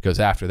 because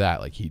after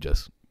that, like he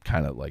just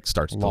kind of like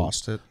starts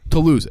to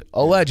lose it,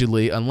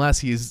 allegedly, unless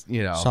he's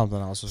something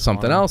else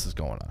is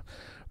going on.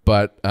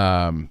 But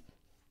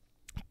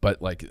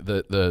like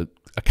the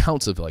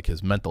accounts of like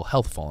his mental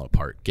health falling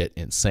apart get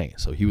insane.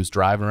 So he was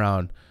driving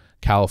around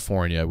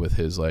California with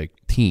his like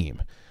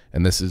team,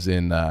 and this is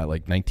in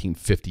like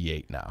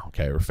 1958 now.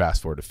 Okay, we're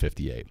fast forward to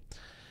 58,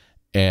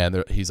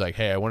 and he's like,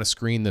 hey, I want to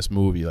screen this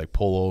movie, like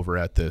pull over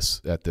at this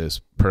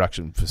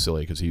production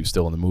facility, because he was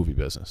still in the movie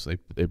business.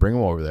 They bring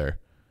him over there.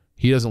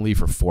 He doesn't leave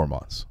for 4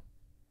 months.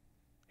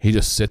 He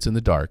just sits in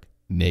the dark,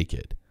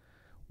 naked,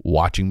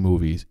 watching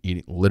movies,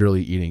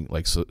 literally eating,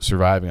 like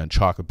surviving on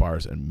chocolate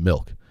bars and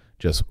milk,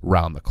 just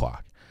round the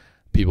clock.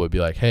 People would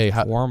be like, hey,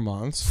 4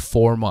 months?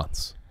 4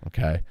 months.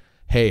 Okay.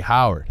 Hey,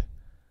 Howard.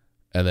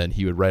 And then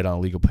he would write on a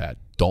legal pad,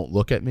 don't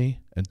look at me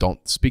and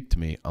don't speak to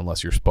me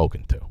unless you're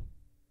spoken to.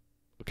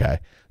 Okay.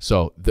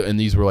 So, and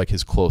these were like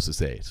his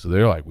closest aides. So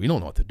they're like, we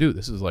don't know what to do.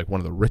 This is like one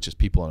of the richest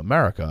people in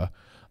America.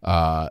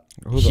 How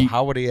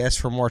would he ask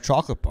for more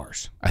chocolate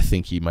bars? I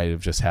think he might have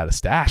just had a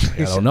stash.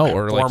 I don't know,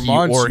 or like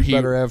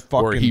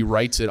he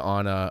writes it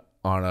on a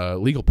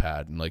legal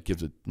pad and like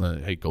gives it,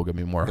 hey, go get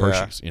me more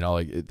Hershey's.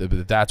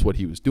 That's what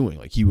he was doing.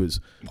 Like he was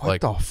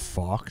what the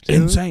fuck, dude?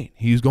 Insane.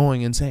 He's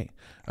going insane.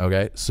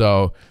 Okay,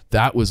 so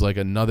that was like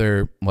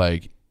another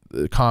like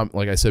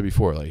I said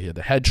before, like he had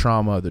the head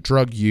trauma, the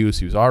drug use.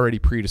 He was already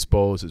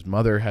predisposed. His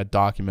mother had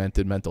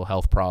documented mental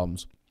health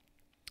problems,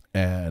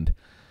 and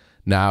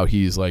now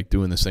he's like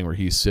doing this thing where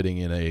he's sitting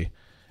in a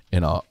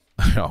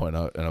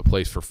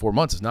place for 4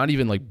 months. It's not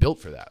even like built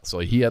for that. So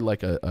he had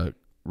like a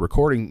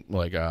recording,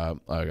 like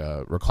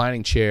a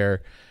reclining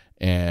chair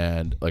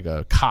and like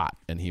a cot,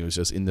 and he was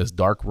just in this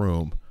dark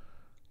room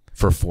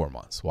for 4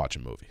 months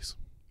watching movies.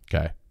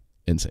 Okay,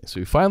 insane. So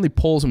he finally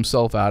pulls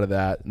himself out of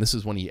that, and this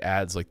is when he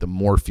adds like the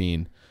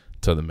morphine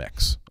to the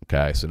mix.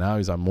 Okay, so now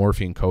he's on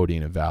morphine,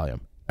 codeine, and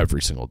Valium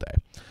every single day.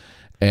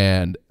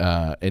 And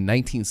in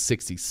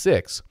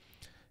 1966,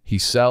 he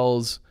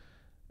sells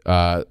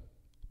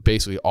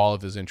basically all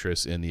of his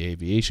interests in the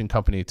aviation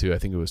company to, I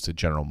think it was to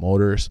General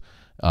Motors,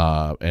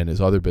 and his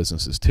other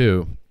businesses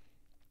too.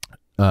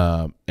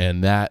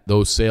 And that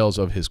those sales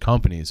of his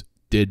companies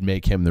did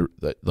make him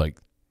the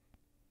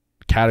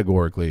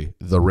categorically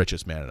the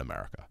richest man in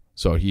America.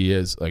 So he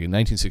is, like, in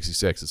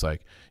 1966, it's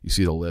like you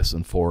see the lists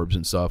in Forbes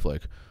and stuff,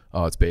 like,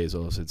 oh, it's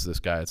Bezos, it's this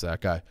guy, it's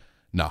that guy.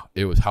 No,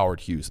 it was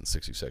Howard Hughes in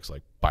 66,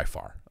 like, by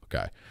far.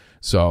 Okay.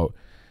 So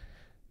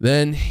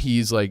then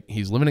he's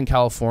living in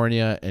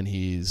California, and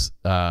he's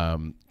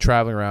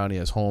traveling around. He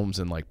has homes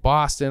in like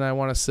Boston, I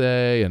want to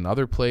say, and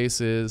other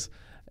places.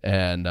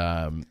 And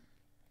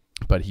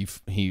but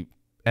he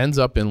ends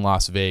up in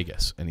Las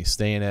Vegas, and he's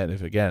staying at,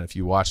 if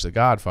you watch The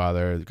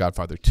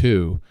Godfather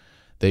 2,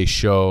 they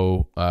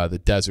show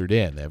the Desert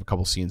Inn. They have a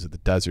couple scenes at the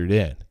Desert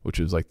Inn, which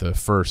was like the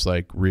first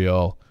like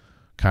real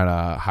kind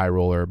of high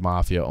roller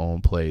mafia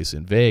owned place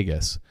in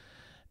Vegas.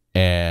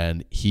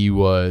 And he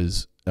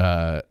was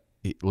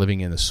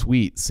living in a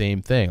suite,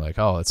 same thing. Like,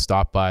 oh, let's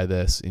stop by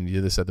this. And he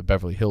did this at the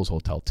Beverly Hills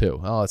Hotel too.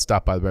 Oh, let's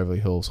stop by the Beverly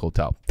Hills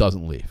Hotel.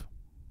 Doesn't leave.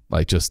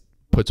 Like, just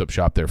puts up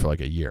shop there for like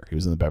a year. He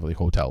was in the Beverly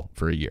Hotel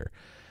for a year.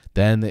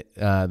 Then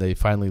they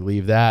finally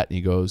leave that, and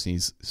he goes and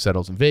he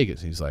settles in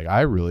Vegas. He's like,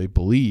 I really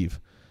believe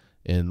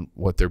in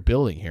what they're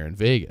building here in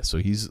Vegas. So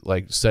he's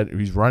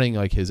he's running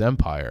like his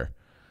empire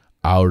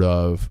out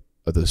of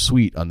the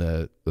suite on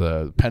the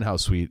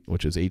penthouse suite,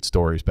 which is 8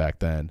 stories back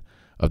then,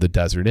 of the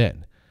Desert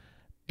Inn.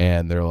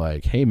 And they're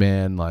like, hey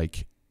man,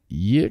 like,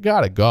 you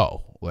gotta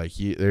go. Like,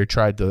 they were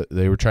trying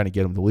to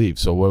get him to leave.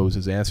 So what was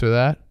his answer to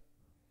that?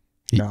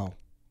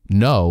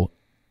 No,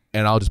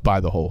 and I'll just buy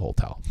the whole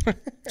hotel.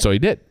 So he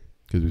did,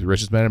 because he was the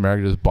richest man in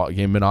America. Just gave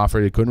him an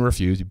offer he couldn't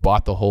refuse. He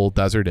bought the whole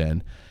Desert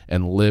Inn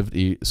and lived.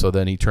 So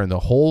then he turned the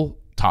whole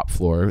top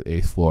floor,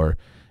 8th floor,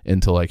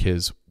 into like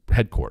his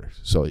headquarters.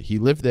 So he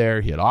lived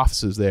there. He had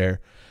offices there,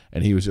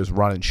 and he was just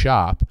running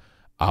shop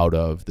out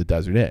of the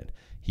Desert Inn.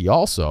 He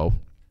also,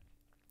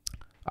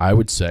 I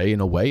would say,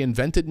 in a way,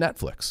 invented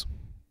Netflix.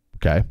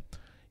 Okay.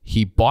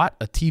 He bought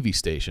a TV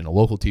station, a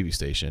local TV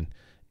station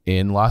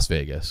in Las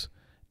Vegas,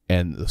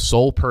 and the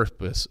sole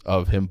purpose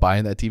of him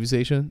buying that TV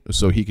station was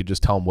so he could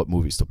just tell him what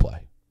movies to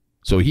play.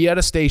 So he had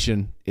a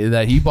station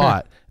that he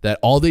bought that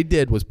all they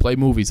did was play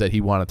movies that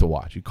he wanted to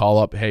watch. You call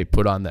up, hey,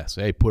 put on this.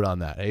 Hey, put on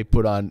that. Hey,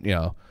 put on,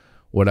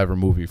 whatever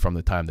movie from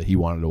the time that he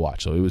wanted to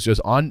watch. So it was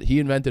just he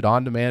invented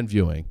on-demand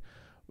viewing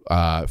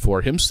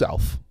for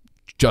himself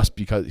just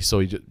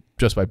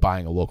by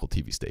buying a local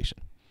TV station.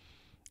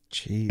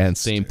 Jeez, and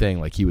same thing,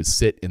 like, he would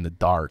sit in the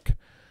dark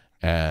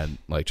and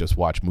like just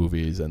watch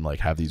movies and like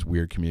have these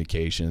weird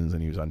communications,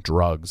 and he was on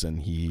drugs, and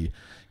he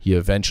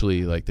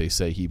eventually, like they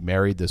say, he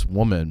married this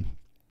woman,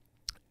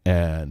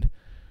 and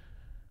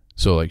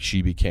so like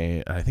she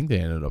became, I think they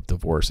ended up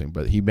divorcing,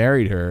 but he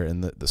married her,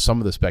 and some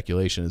of the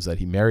speculation is that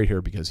he married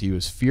her because he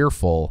was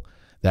fearful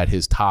that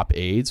his top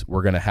aides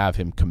were going to have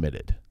him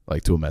committed,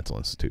 like, to a mental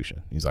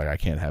institution. He's like, I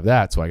can't have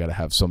that, so I got to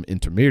have some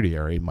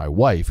intermediary, my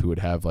wife, who would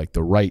have like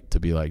the right to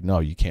be like, no,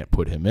 you can't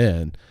put him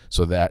in.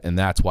 And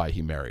that's why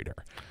he married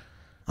her.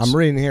 I'm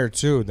reading here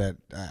too that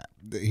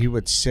he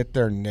would sit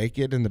there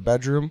naked in the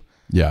bedroom,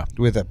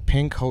 with a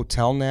pink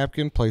hotel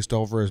napkin placed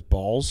over his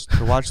balls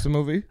to watch the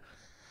movie,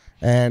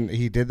 and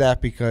he did that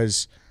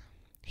because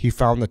he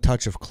found the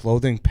touch of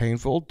clothing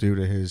painful due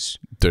to his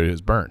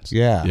burns.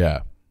 Yeah.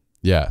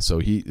 So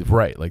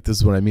like, this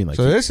is what I mean. Like,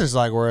 so this is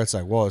like where it's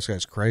like, whoa, this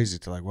guy's crazy,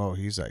 to like, whoa,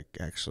 he's like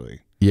actually.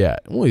 Yeah.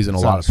 Well, he's in a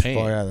lot of pain.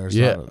 There's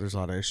a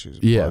lot of issues.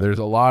 Yeah, there's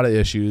a lot of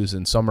issues,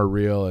 and some are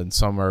real, and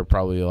some are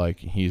probably like,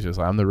 he's just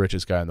like, I'm the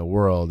richest guy in the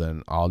world,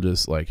 and I'll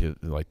just like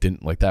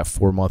didn't like that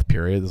 4-month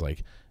period. Is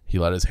like, he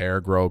let his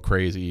hair grow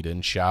crazy. He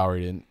didn't shower.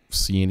 He didn't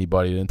see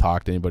anybody. He didn't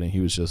talk to anybody.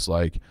 He was just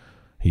like,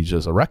 he's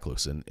just a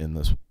recluse in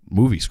this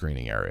movie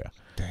screening area.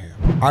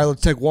 Damn. All right,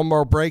 let's take one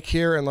more break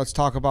here, and let's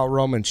talk about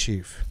Roman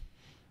Chief.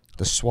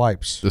 The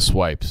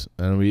swipes.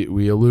 And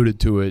we alluded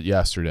to it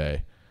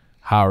yesterday.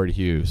 Howard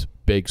Hughes,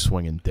 big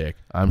swinging dick.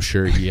 I'm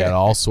sure he had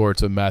all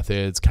sorts of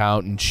methods,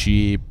 counting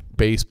sheep,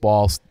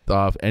 baseball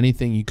stuff,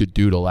 anything you could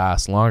do to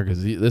last longer,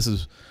 because this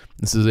is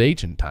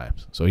ancient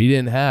times. So he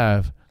didn't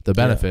have the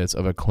benefits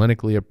of a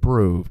clinically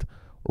approved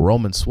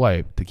Roman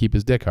swipe to keep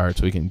his dick hard,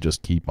 so he can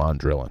just keep on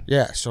drilling.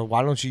 Yeah, so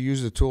why don't you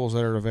use the tools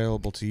that are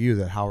available to you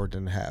that Howard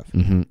didn't have?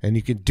 Mm-hmm. And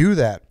you can do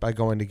that by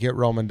going to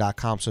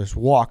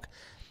GetRoman.com/walk,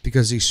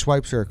 because these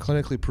swipes are a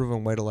clinically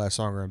proven way to last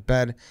longer in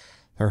bed.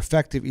 They're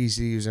effective,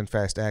 easy to use, and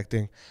fast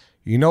acting.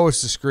 You know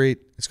it's discreet.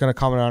 It's going to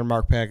come in an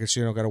unmarked package, so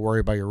you don't got to worry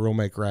about your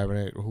roommate grabbing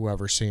it or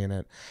whoever's seeing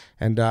it.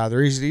 And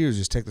they're easy to use.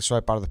 Just take the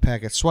swipe out of the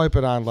packet, swipe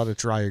it on, let it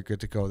dry. You're good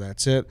to go.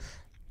 That's it.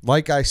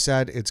 Like I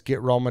said, it's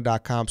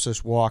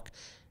GetRoman.com/walk.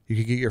 You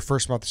can get your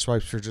first month of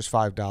swipes for just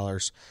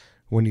 $5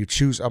 when you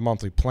choose a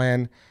monthly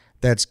plan.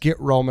 That's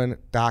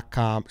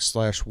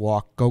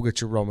getroman.com/walk. Go get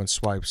your Roman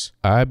swipes.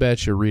 I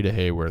bet you Rita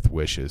Hayworth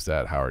wishes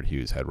that Howard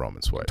Hughes had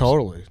Roman swipes.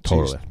 Totally.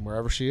 Jeez,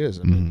 wherever she is.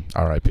 I mean,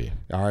 R.I.P.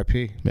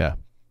 R.I.P. Yeah.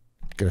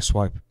 Get a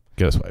swipe.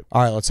 Get a swipe.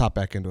 All right, let's hop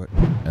back into it.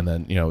 And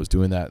then, was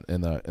doing that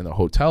in the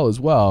hotel as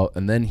well.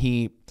 And then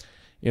he,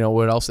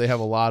 what else they have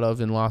a lot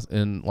of in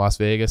Las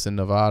Vegas and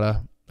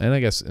Nevada, and I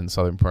guess in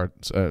some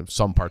parts of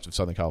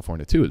Southern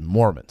California too, is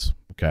Mormons.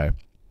 Okay.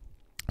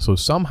 So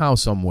somehow,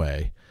 some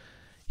way,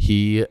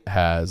 he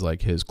has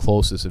like his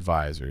closest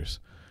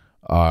advisors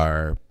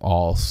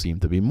all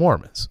seem to be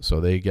Mormons. So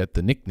they get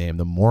the nickname,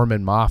 the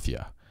Mormon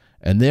Mafia.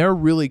 And they're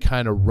really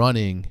kind of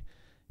running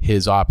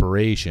his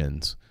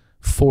operations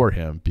for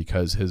him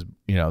because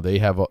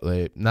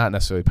they not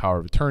necessarily power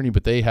of attorney,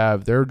 but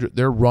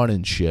they're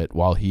running shit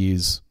while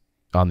he's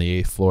on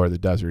the 8th floor of the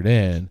Desert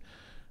Inn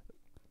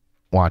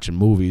watching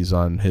movies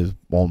on his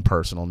own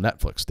personal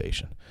Netflix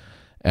station.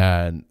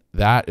 And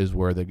that is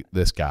where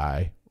this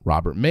guy,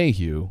 Robert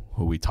Mayhew,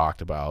 who we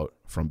talked about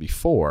from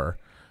before,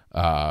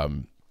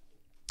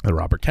 the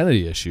Robert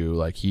Kennedy issue,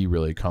 like he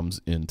really comes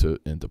into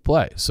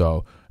play.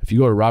 So if you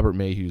go to Robert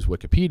Mayhew's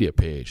Wikipedia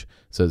page,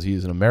 it says he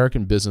is an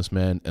American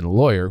businessman and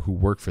lawyer who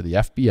worked for the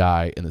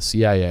FBI and the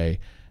CIA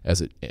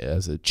as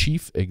a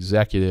chief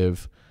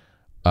executive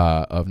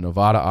of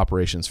Nevada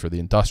operations for the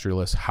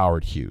industrialist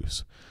Howard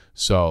Hughes.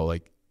 So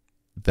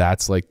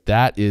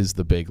that is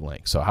the big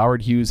link. So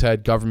Howard Hughes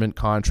had government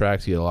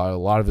contracts. He had a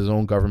lot of his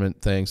own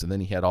government things, and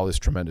then he had all this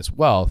tremendous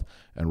wealth.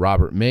 And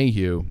Robert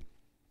Mayhew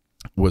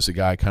was the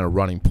guy kind of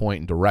running point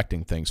and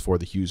directing things for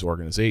the Hughes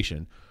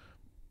organization,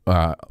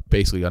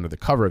 basically under the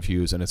cover of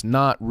Hughes. And it's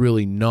not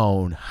really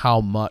known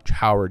how much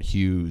Howard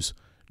Hughes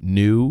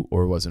knew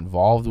or was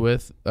involved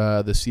with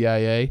the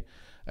CIA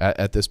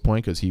at this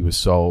point, because he was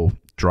so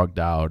drugged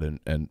out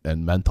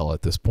and mental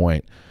at this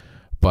point.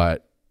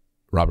 But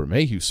Robert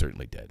Mayhew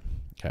certainly did.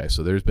 Okay,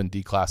 so there's been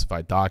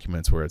declassified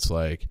documents where it's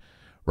like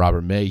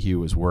Robert Mayhew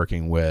was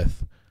working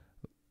with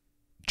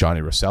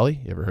Johnny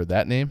Rosselli. You ever heard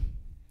that name?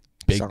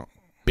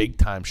 Big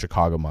time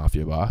Chicago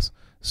mafia boss.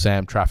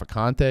 Sam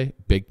Trafficante,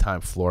 big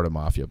time Florida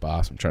mafia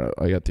boss.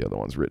 I got the other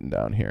ones written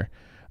down here.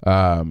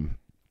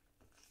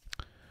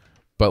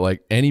 But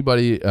like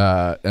anybody,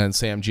 and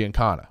Sam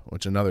Giancana,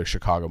 which is another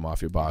Chicago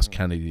mafia boss,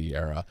 Kennedy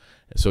era.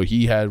 So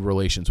he had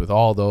relations with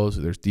all those.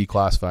 There's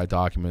declassified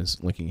documents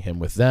linking him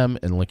with them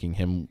and linking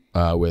him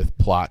with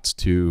plots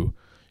to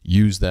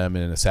use them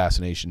in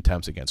assassination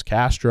attempts against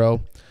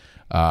Castro.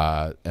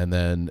 And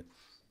then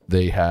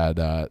they had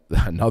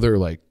another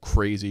like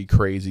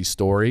crazy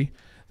story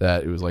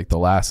that it was like the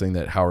last thing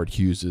that Howard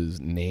Hughes's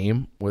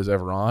name was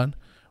ever on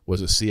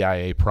was a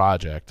CIA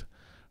project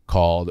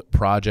called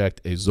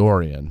Project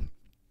Azorian,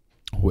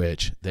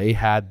 which they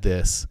had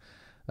this,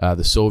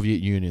 the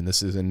Soviet Union,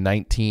 this is in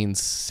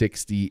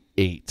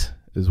 1968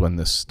 is when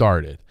this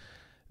started.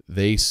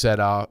 They set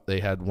out, they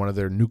had one of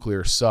their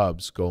nuclear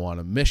subs go on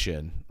a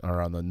mission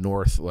or on the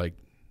North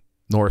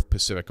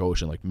Pacific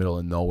Ocean, like middle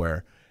of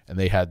nowhere. And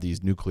they had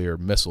these nuclear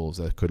missiles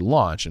that could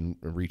launch and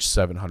reach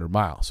 700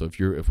 miles. So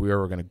if we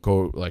were going to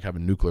go like have a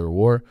nuclear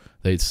war,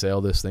 they'd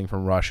sail this thing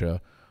from Russia,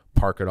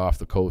 park it off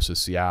the coast of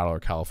Seattle or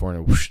California,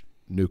 whoosh,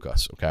 nuke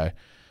us. Okay.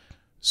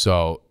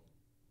 So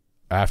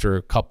after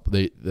a couple,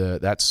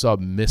 that sub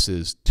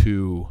misses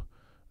 2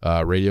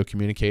 radio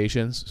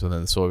communications. So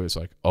then the Soviets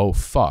are like, oh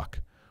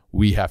fuck,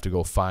 we have to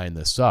go find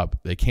this sub.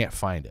 They can't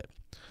find it.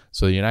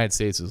 So the United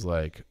States is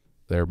like,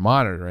 they're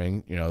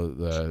monitoring,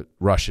 the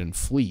Russian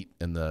fleet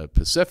in the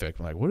Pacific.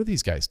 I'm like, what are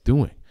these guys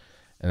doing?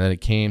 And then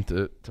it came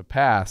to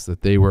pass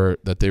that they were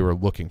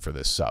looking for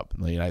this sub.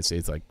 And the United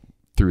States, like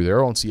through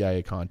their own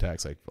CIA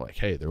contacts, like,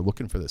 hey, they're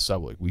looking for this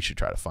sub. Like, we should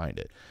try to find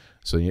it.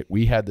 So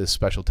we had this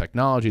special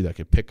technology that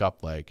could pick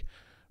up like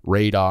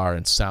radar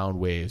and sound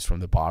waves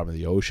from the bottom of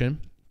the ocean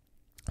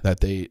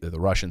that the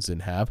Russians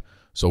didn't have.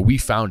 So we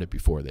found it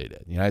before they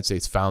did. The United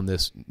States found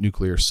this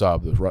nuclear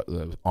sub that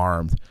was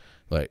armed.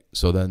 Like,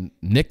 so then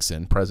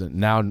Nixon's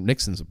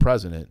the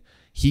president.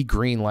 He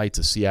green lights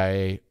a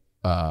CIA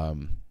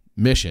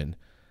mission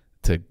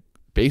to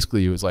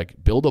basically, it was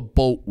like build a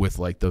boat with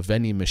like the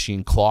vending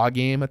machine claw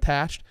game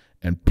attached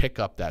and pick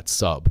up that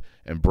sub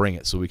and bring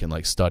it so we can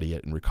like study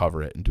it and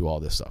recover it and do all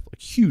this stuff. Like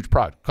huge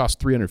project,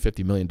 cost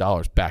 $350 million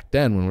back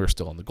then when we were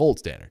still on the gold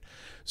standard.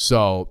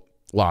 So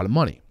a lot of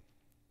money.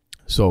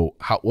 So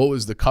what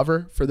was the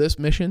cover for this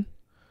mission?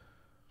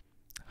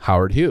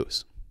 Howard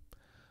Hughes.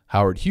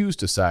 Howard Hughes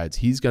decides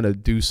he's going to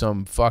do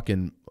some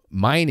fucking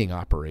mining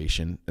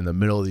operation in the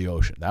middle of the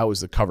ocean. That was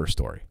the cover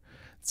story.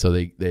 So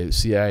the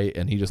CIA,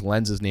 and he just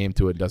lends his name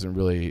to it, doesn't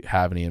really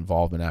have any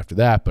involvement after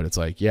that, but it's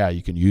like, yeah,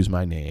 you can use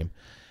my name.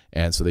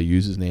 And so they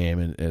use his name,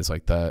 and it's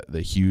like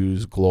the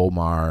Hughes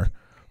Glomar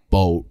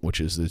boat, which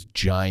is this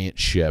giant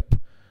ship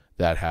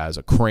that has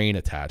a crane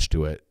attached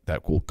to it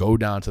that will go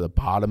down to the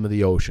bottom of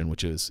the ocean, it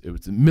was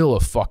the middle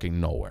of fucking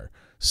nowhere,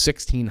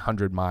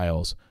 1,600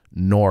 miles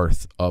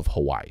north of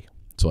Hawaii.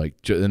 So like,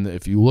 and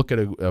if you look at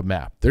a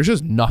map, there's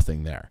just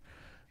nothing there.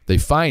 They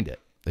find it.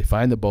 They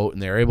find the boat,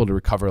 and they're able to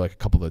recover like a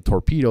couple of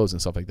torpedoes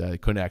and stuff like that. They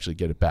couldn't actually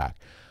get it back.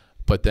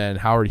 But then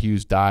Howard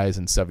Hughes dies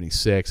in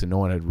 76, and no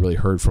one had really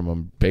heard from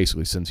him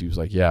basically since he was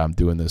like, yeah, I'm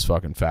doing this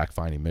fucking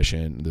fact-finding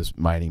mission, this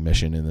mining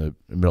mission in the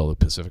middle of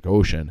the Pacific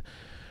Ocean.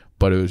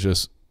 But it was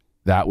just,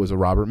 that was a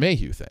Robert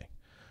Mayhew thing.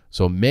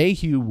 So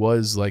Mayhew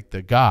was like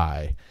the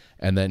guy,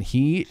 and then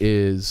he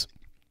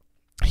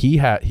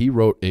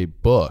wrote a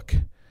book,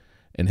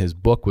 and his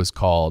book was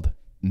called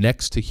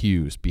Next to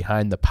Hughes,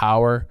 Behind the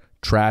Power,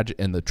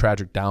 and the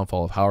Tragic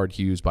Downfall of Howard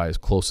Hughes by His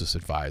Closest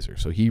Advisor.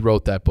 So he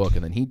wrote that book,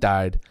 and then he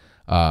died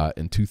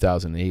in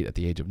 2008 at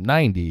the age of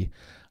 90,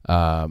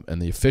 and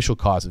the official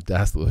cause of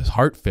death was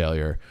heart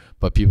failure.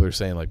 But people are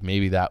saying like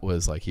maybe that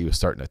was like he was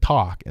starting to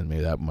talk, and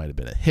maybe that might have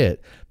been a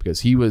hit because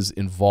he was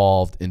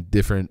involved in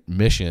different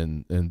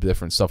mission and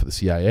different stuff with the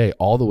CIA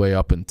all the way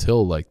up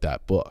until like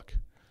that book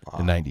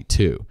in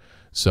 92.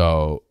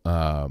 So,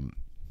 and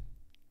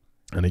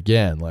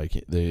again,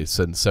 like they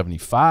said in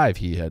 75,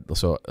 he had,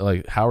 so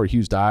like Howard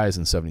Hughes dies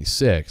in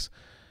 76,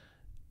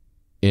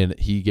 and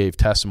he gave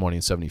testimony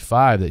in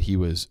 75 that he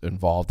was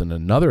involved in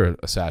another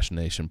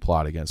assassination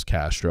plot against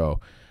Castro,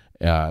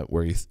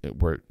 where he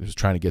was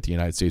trying to get the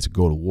United States to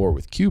go to war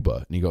with Cuba.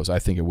 And he goes, I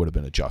think it would have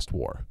been a just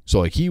war.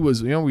 So like he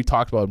was, we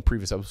talked about in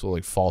previous episodes,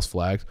 like false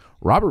flags.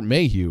 Robert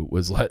Mayhew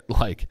was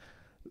like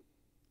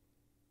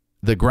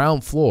the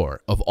ground floor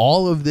of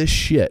all of this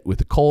shit with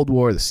the Cold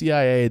War, the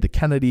CIA, the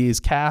Kennedys,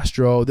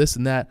 Castro, this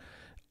and that.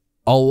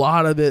 A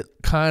lot of it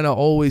kind of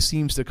always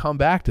seems to come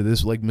back to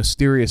this like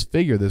mysterious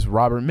figure, this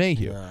Robert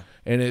Mayhew. Yeah.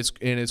 And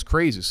it's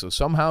crazy. So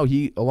somehow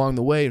he, along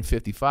the way in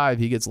 55,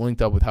 he gets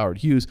linked up with Howard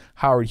Hughes.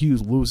 Howard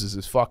Hughes loses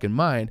his fucking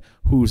mind.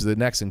 Who's the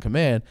next in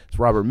command? It's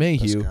Robert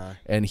Mayhew.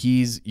 And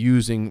he's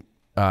using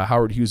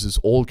Howard Hughes'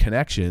 old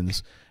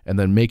connections and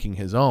then making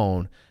his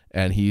own.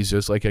 And he's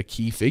just like a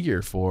key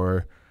figure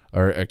or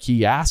a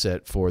key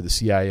asset for the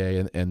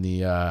CIA and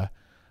the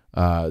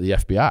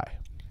FBI.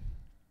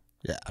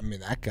 Yeah, I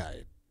mean, that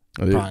guy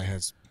probably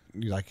has,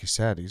 like you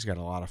said, he's got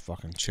a lot of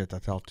fucking shit to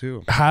tell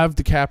too. Have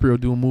DiCaprio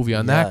do a movie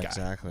on that guy.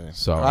 Exactly.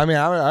 So I mean,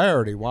 I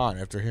already want,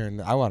 after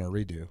hearing, I want a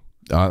redo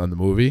on the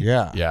movie.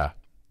 Yeah, yeah.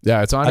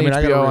 It's on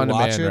HBO on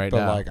demand right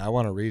now. But like, I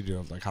want a redo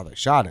of like how they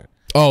shot it.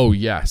 Oh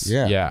yes,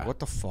 yeah. What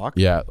the fuck?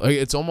 Yeah, like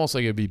it's almost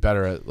like it'd be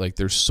better at, like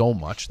there's so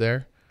much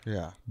there.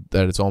 Yeah,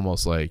 that it's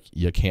almost like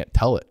you can't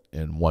tell it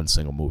in one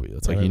single movie.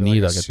 It's like you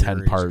need like a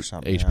 10-part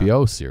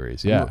HBO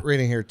series. Yeah, I'm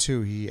reading here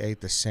too. He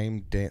ate the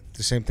same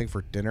thing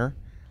for dinner.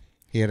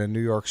 He had a New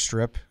York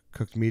strip,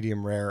 cooked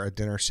medium rare, a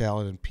dinner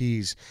salad, and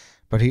peas,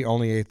 but he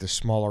only ate the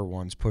smaller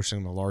ones,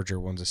 pushing the larger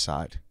ones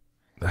aside.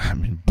 I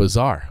mean,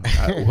 bizarre.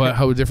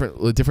 How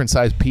different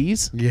size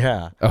peas?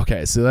 Yeah.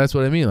 Okay, so that's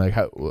what I mean. Like,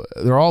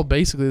 they're all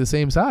basically the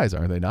same size,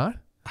 aren't they not?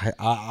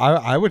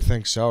 I would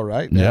think so,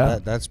 right? Yeah.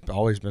 That's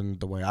always been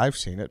the way I've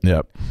seen it.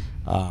 Yep.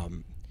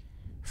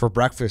 For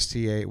breakfast,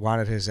 he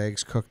wanted his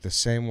eggs cooked the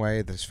same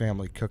way that his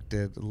family cooked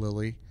it,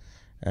 Lily,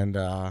 and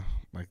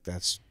like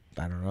that's,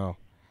 I don't know.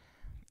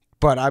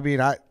 But I mean,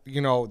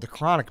 the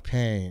chronic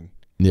pain.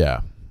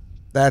 Yeah,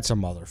 that's a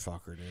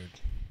motherfucker,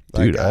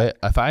 dude. Dude,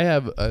 if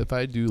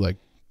I do like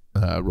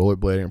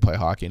rollerblading and play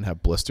hockey and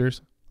have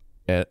blisters,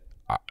 and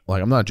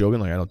like I'm not joking,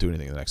 like I don't do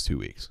anything the next 2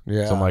 weeks.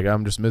 Yeah. So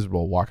I'm just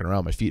miserable walking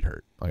around. My feet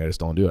hurt. Like I just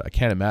don't do it. I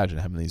can't imagine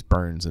having these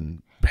burns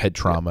and head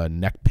trauma and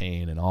neck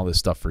pain and all this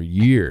stuff for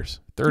years,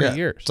 30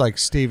 years. It's like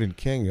Stephen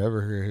King. You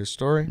ever hear his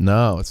story?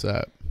 No, what's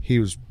that? He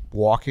was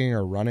walking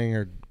or running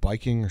or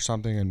biking or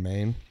something in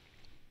Maine.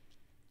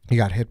 He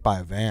got hit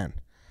by a van,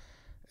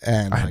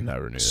 and I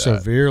never knew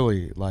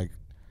severely like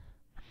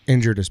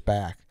injured his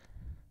back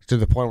to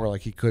the point where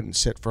like he couldn't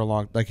sit for a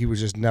long. Like he was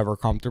just never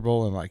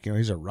comfortable, and like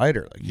he's a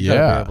writer. Like you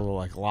gotta be able to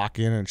like lock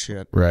in and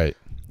shit. Right.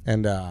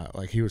 And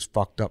like he was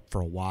fucked up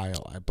for a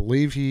while. I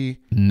believe he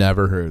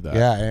never heard that.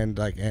 Yeah, and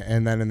like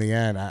and then in the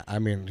end, I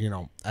mean,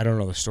 I don't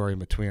know the story in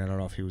between. I don't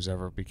know if he was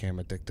ever became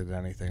addicted to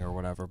anything or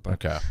whatever.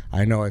 But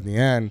I know in the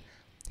end,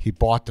 he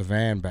bought the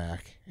van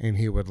back, and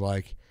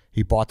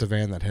he bought the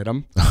van that hit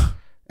him.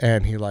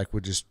 And he like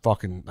would just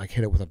fucking like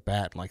hit it with a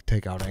bat and like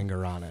take out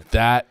anger on it.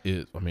 That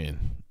is, I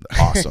mean,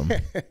 awesome.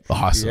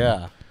 Awesome.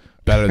 Yeah.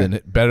 Better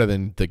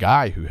than the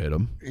guy who hit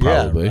him,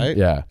 probably. Yeah. Right?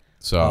 Yeah.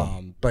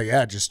 So but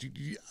yeah,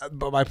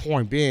 but my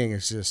point being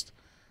is just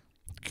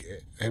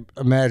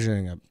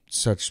imagining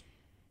such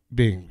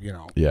being,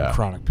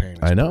 chronic pain.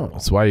 I know. Brutal.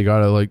 That's why you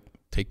gotta like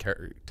take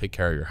care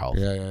of your health.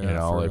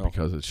 Yeah,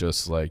 because it's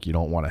just like you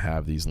don't want to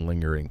have these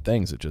lingering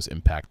things that just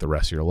impact the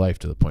rest of your life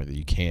to the point that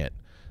you can't.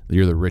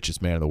 You're the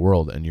richest man in the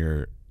world and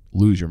you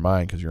lose your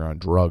mind because you're on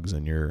drugs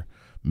and you're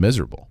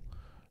miserable.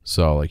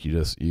 So like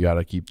you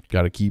gotta keep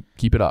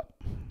it up.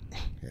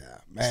 Yeah,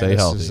 man. Stay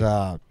healthy.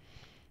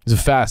 He's a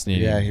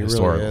fascinating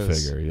historical really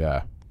figure.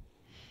 Yeah.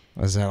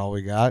 Is that all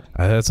we got?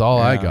 That's all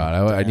I got.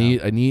 I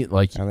need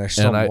like, and there's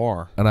some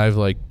more. And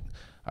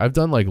I've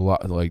done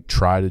like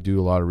try to do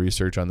a lot of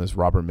research on this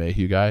Robert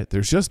Mayhew guy.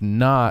 There's just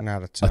not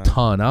a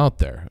ton out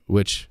there,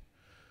 which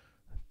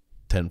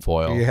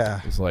tinfoil.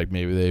 Yeah. It's like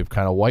maybe they've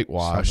kind of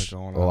whitewashed a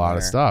lot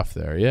of stuff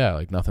there. Yeah.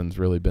 Like nothing's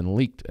really been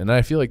leaked. And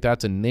I feel like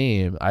that's a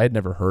name. I had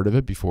never heard of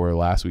it before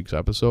last week's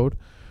episode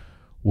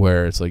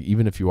where it's like,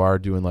 even if you are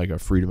doing like a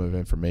Freedom of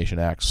Information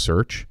Act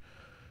search,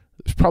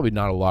 there's probably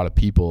not a lot of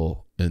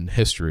people in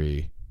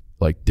history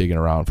like digging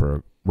around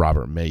for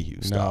Robert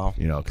Mayhew stuff,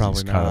 you know,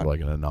 because he's kind of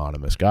like an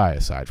anonymous guy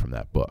aside from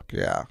that book.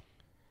 Yeah.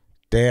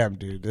 Damn,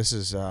 dude, this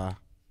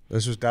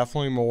was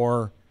definitely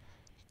more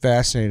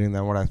fascinating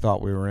than what I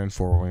thought we were in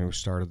for when we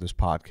started this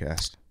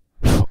podcast.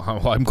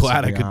 Well, I'm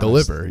glad I could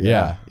deliver.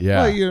 Yeah.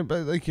 Well,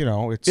 but like, you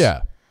know, it's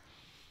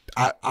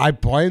I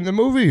blame the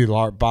movie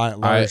by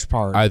large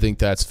part. I think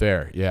that's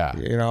fair. Yeah.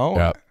 You know?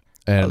 Yep.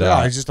 And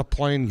he's just a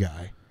plane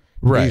guy.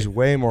 Right. He's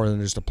way more than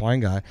just a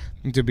plane guy.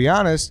 And to be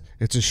honest,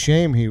 it's a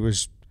shame he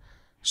was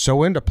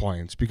so into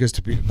planes, because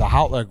to be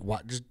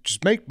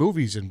just make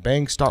movies and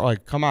bang start,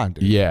 like, come on,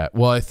 dude. Yeah.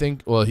 Well, I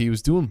think he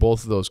was doing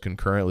both of those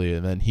concurrently,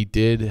 and then he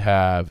did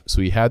have,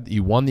 so he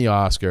won the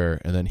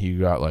Oscar, and then he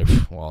got like,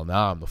 well,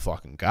 now I'm the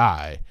fucking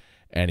guy,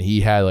 and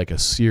he had like a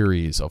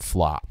series of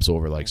flops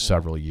over like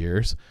several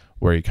years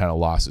where he kind of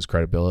lost his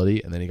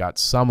credibility, and then he got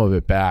some of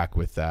it back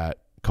with that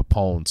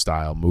Capone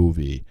style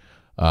movie,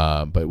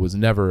 but it was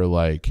never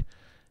like,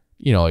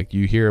 you know, like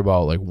you hear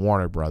about like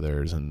Warner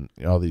Brothers and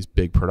all these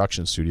big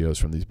production studios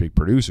from these big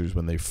producers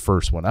when they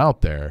first went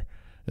out there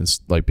and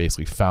like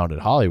basically founded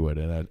Hollywood.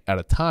 And at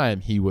a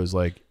time he was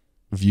like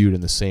viewed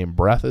in the same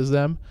breath as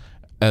them,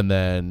 and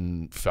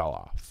then fell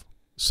off.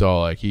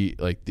 So like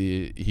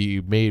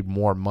he made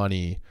more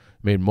money,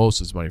 made most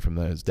of his money from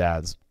his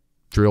dad's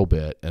drill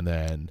bit, and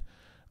then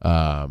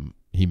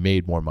he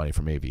made more money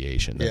from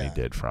aviation than he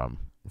did from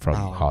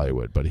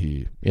Hollywood. But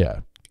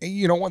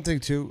you know, one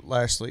thing too,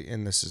 lastly,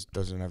 and this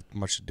doesn't have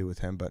much to do with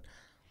him, but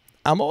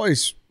I'm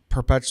always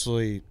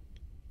perpetually,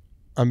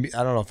 I don't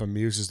know if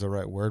amused is the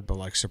right word, but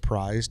like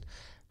surprised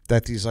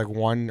that these like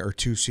 1 or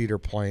 2 seater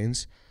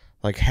planes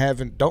like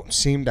don't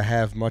seem to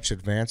have much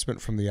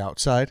advancement from the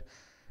outside.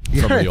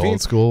 You from the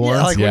old school ones?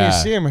 Yeah, like when you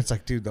see them, it's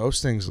like, dude,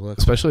 those things look,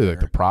 especially like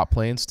the prop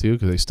planes too,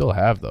 because they still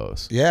have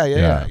those. Yeah.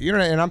 You know,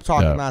 and I'm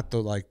talking not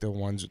the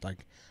ones with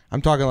like,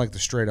 I'm talking like the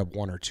straight up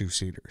 1 or 2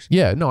 seaters.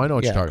 Yeah, no, I know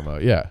what you're talking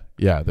about.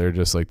 Yeah, they're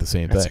just like the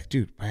same thing. Like,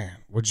 dude, man,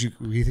 do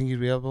you think you'd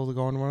be able to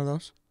go in one of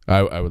those?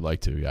 I would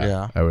like to.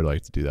 Yeah, I would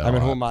like to do that. I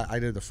mean, I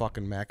did the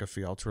fucking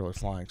McAfee ultra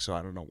flying, so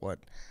I don't know what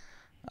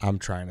I'm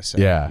trying to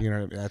say. Yeah, you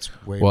know what I mean?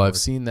 That's way. Well, I've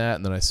seen that,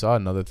 and then I saw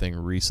another thing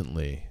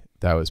recently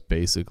that was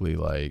basically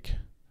like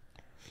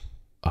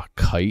a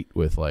kite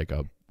with like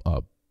a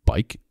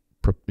bike,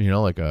 you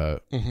know, like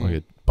a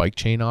bike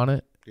chain on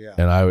it. Yeah,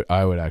 and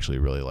I would actually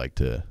really like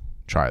to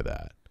try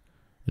that.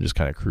 And just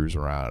kind of cruise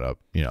around up,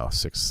 you know,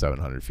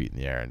 600-700 feet in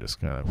the air and just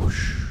kind of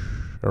whoosh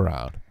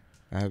around.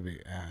 That'd be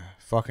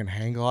fucking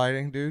hang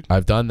gliding, dude.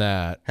 I've done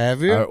that.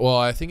 Have you? Well,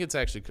 I think it's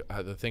actually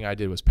the thing I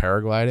did was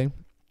paragliding,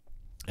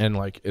 and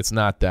like it's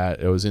not that.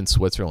 It was in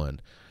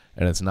Switzerland,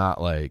 and it's not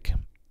like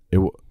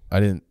it.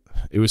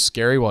 It was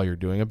scary while you're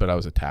doing it, but I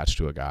was attached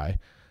to a guy.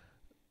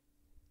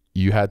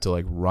 You had to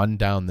like run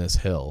down this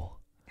hill,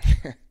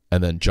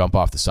 and then jump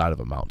off the side of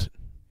a mountain.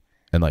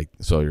 And like,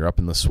 so you're up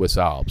in the Swiss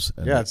Alps.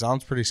 And it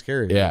sounds pretty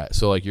scary. Yeah.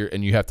 So like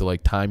you have to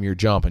like time your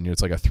jump, and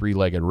it's like a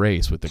 3-legged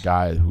race with the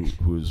guy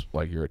who's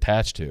like you're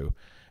attached to,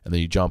 and then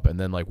you jump, and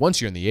then like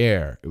once you're in the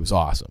air, it was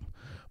awesome.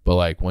 But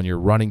like when you're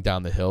running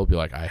down the hill, be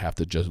like, I have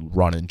to just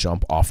run and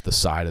jump off the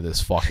side of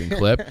this fucking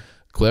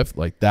cliff.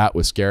 Like that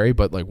was scary.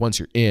 But like once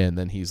you're in,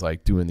 then he's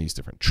like doing these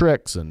different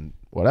tricks and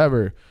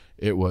whatever.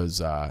 It was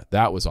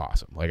that was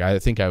awesome. Like I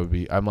think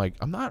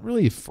I'm not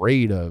really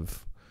afraid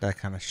of that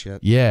kind of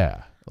shit.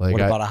 Yeah. Like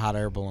what about a hot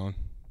air balloon?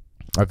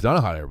 I've done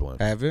a hot air balloon.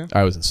 Have you?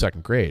 I was in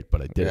 2nd grade,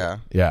 but I did. Yeah.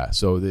 Yeah.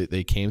 So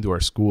they came to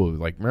our school.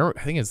 Like, remember,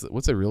 I think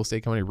what's the real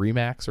estate company?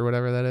 Remax or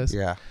whatever that is?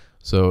 Yeah.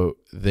 So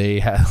they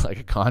had like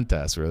a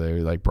contest where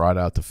they like brought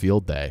out the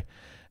field day,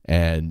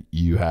 and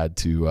you had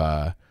to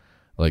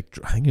like,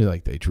 I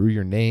think they drew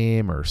your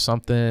name or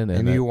something.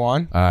 And you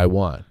won? I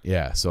won.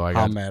 Yeah. So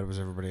How mad was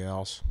everybody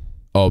else?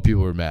 Oh,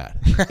 people were mad.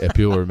 Yeah,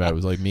 people were mad. It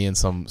was like me and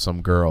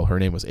some girl. Her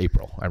name was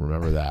April. I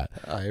remember that.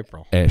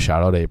 April. And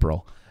shout out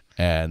April.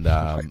 And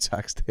White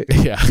Sox Day.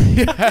 Yeah.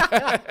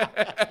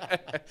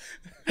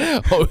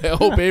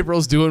 Hope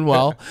April's doing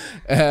well.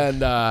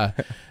 And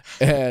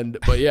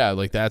but yeah,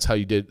 like that's how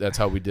we did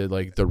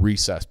like the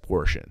recess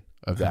portion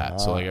of that.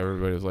 So like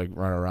everybody was like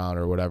running around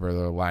or whatever,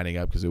 they're lining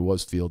up because it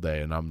was field day,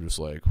 and I'm just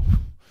like,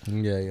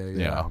 yeah. You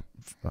know,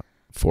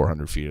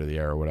 400 feet of the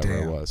air or whatever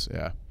it was.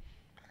 Yeah.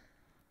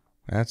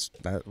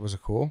 That was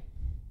cool.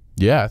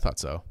 Yeah, I thought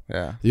so.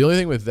 Yeah. The only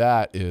thing with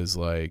that is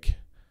like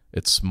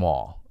it's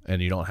small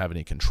and you don't have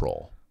any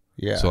control.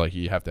 Yeah. So like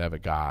you have to have a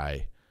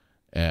guy,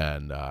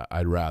 and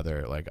I'd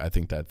rather like I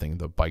think that thing,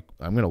 the bike.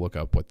 I'm gonna look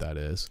up what that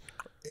is.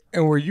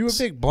 And were you a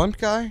big blimp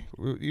guy?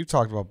 You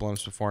talked about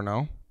blimps before,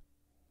 no?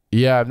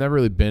 Yeah, I've never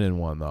really been in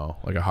one though.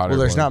 Like a hot air balloon.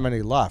 Well, there's not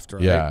many left,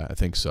 right? Yeah, I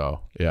think so.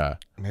 Yeah.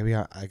 Maybe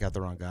I got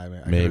the wrong guy.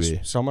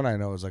 Maybe someone I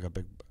know is like a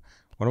big.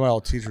 One of my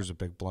old teachers is a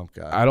big blimp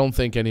guy. I don't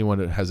think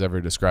anyone has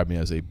ever described me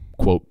as a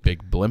quote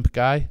big blimp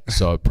guy,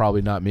 so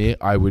probably not me.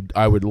 I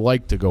would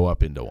like to go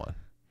up into one.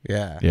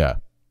 Yeah. Yeah.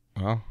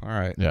 Well, all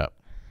right. Yeah.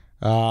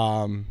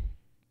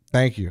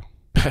 Thank you.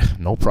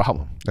 No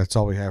problem. That's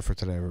all we have for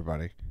today,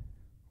 everybody.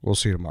 We'll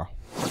see you tomorrow.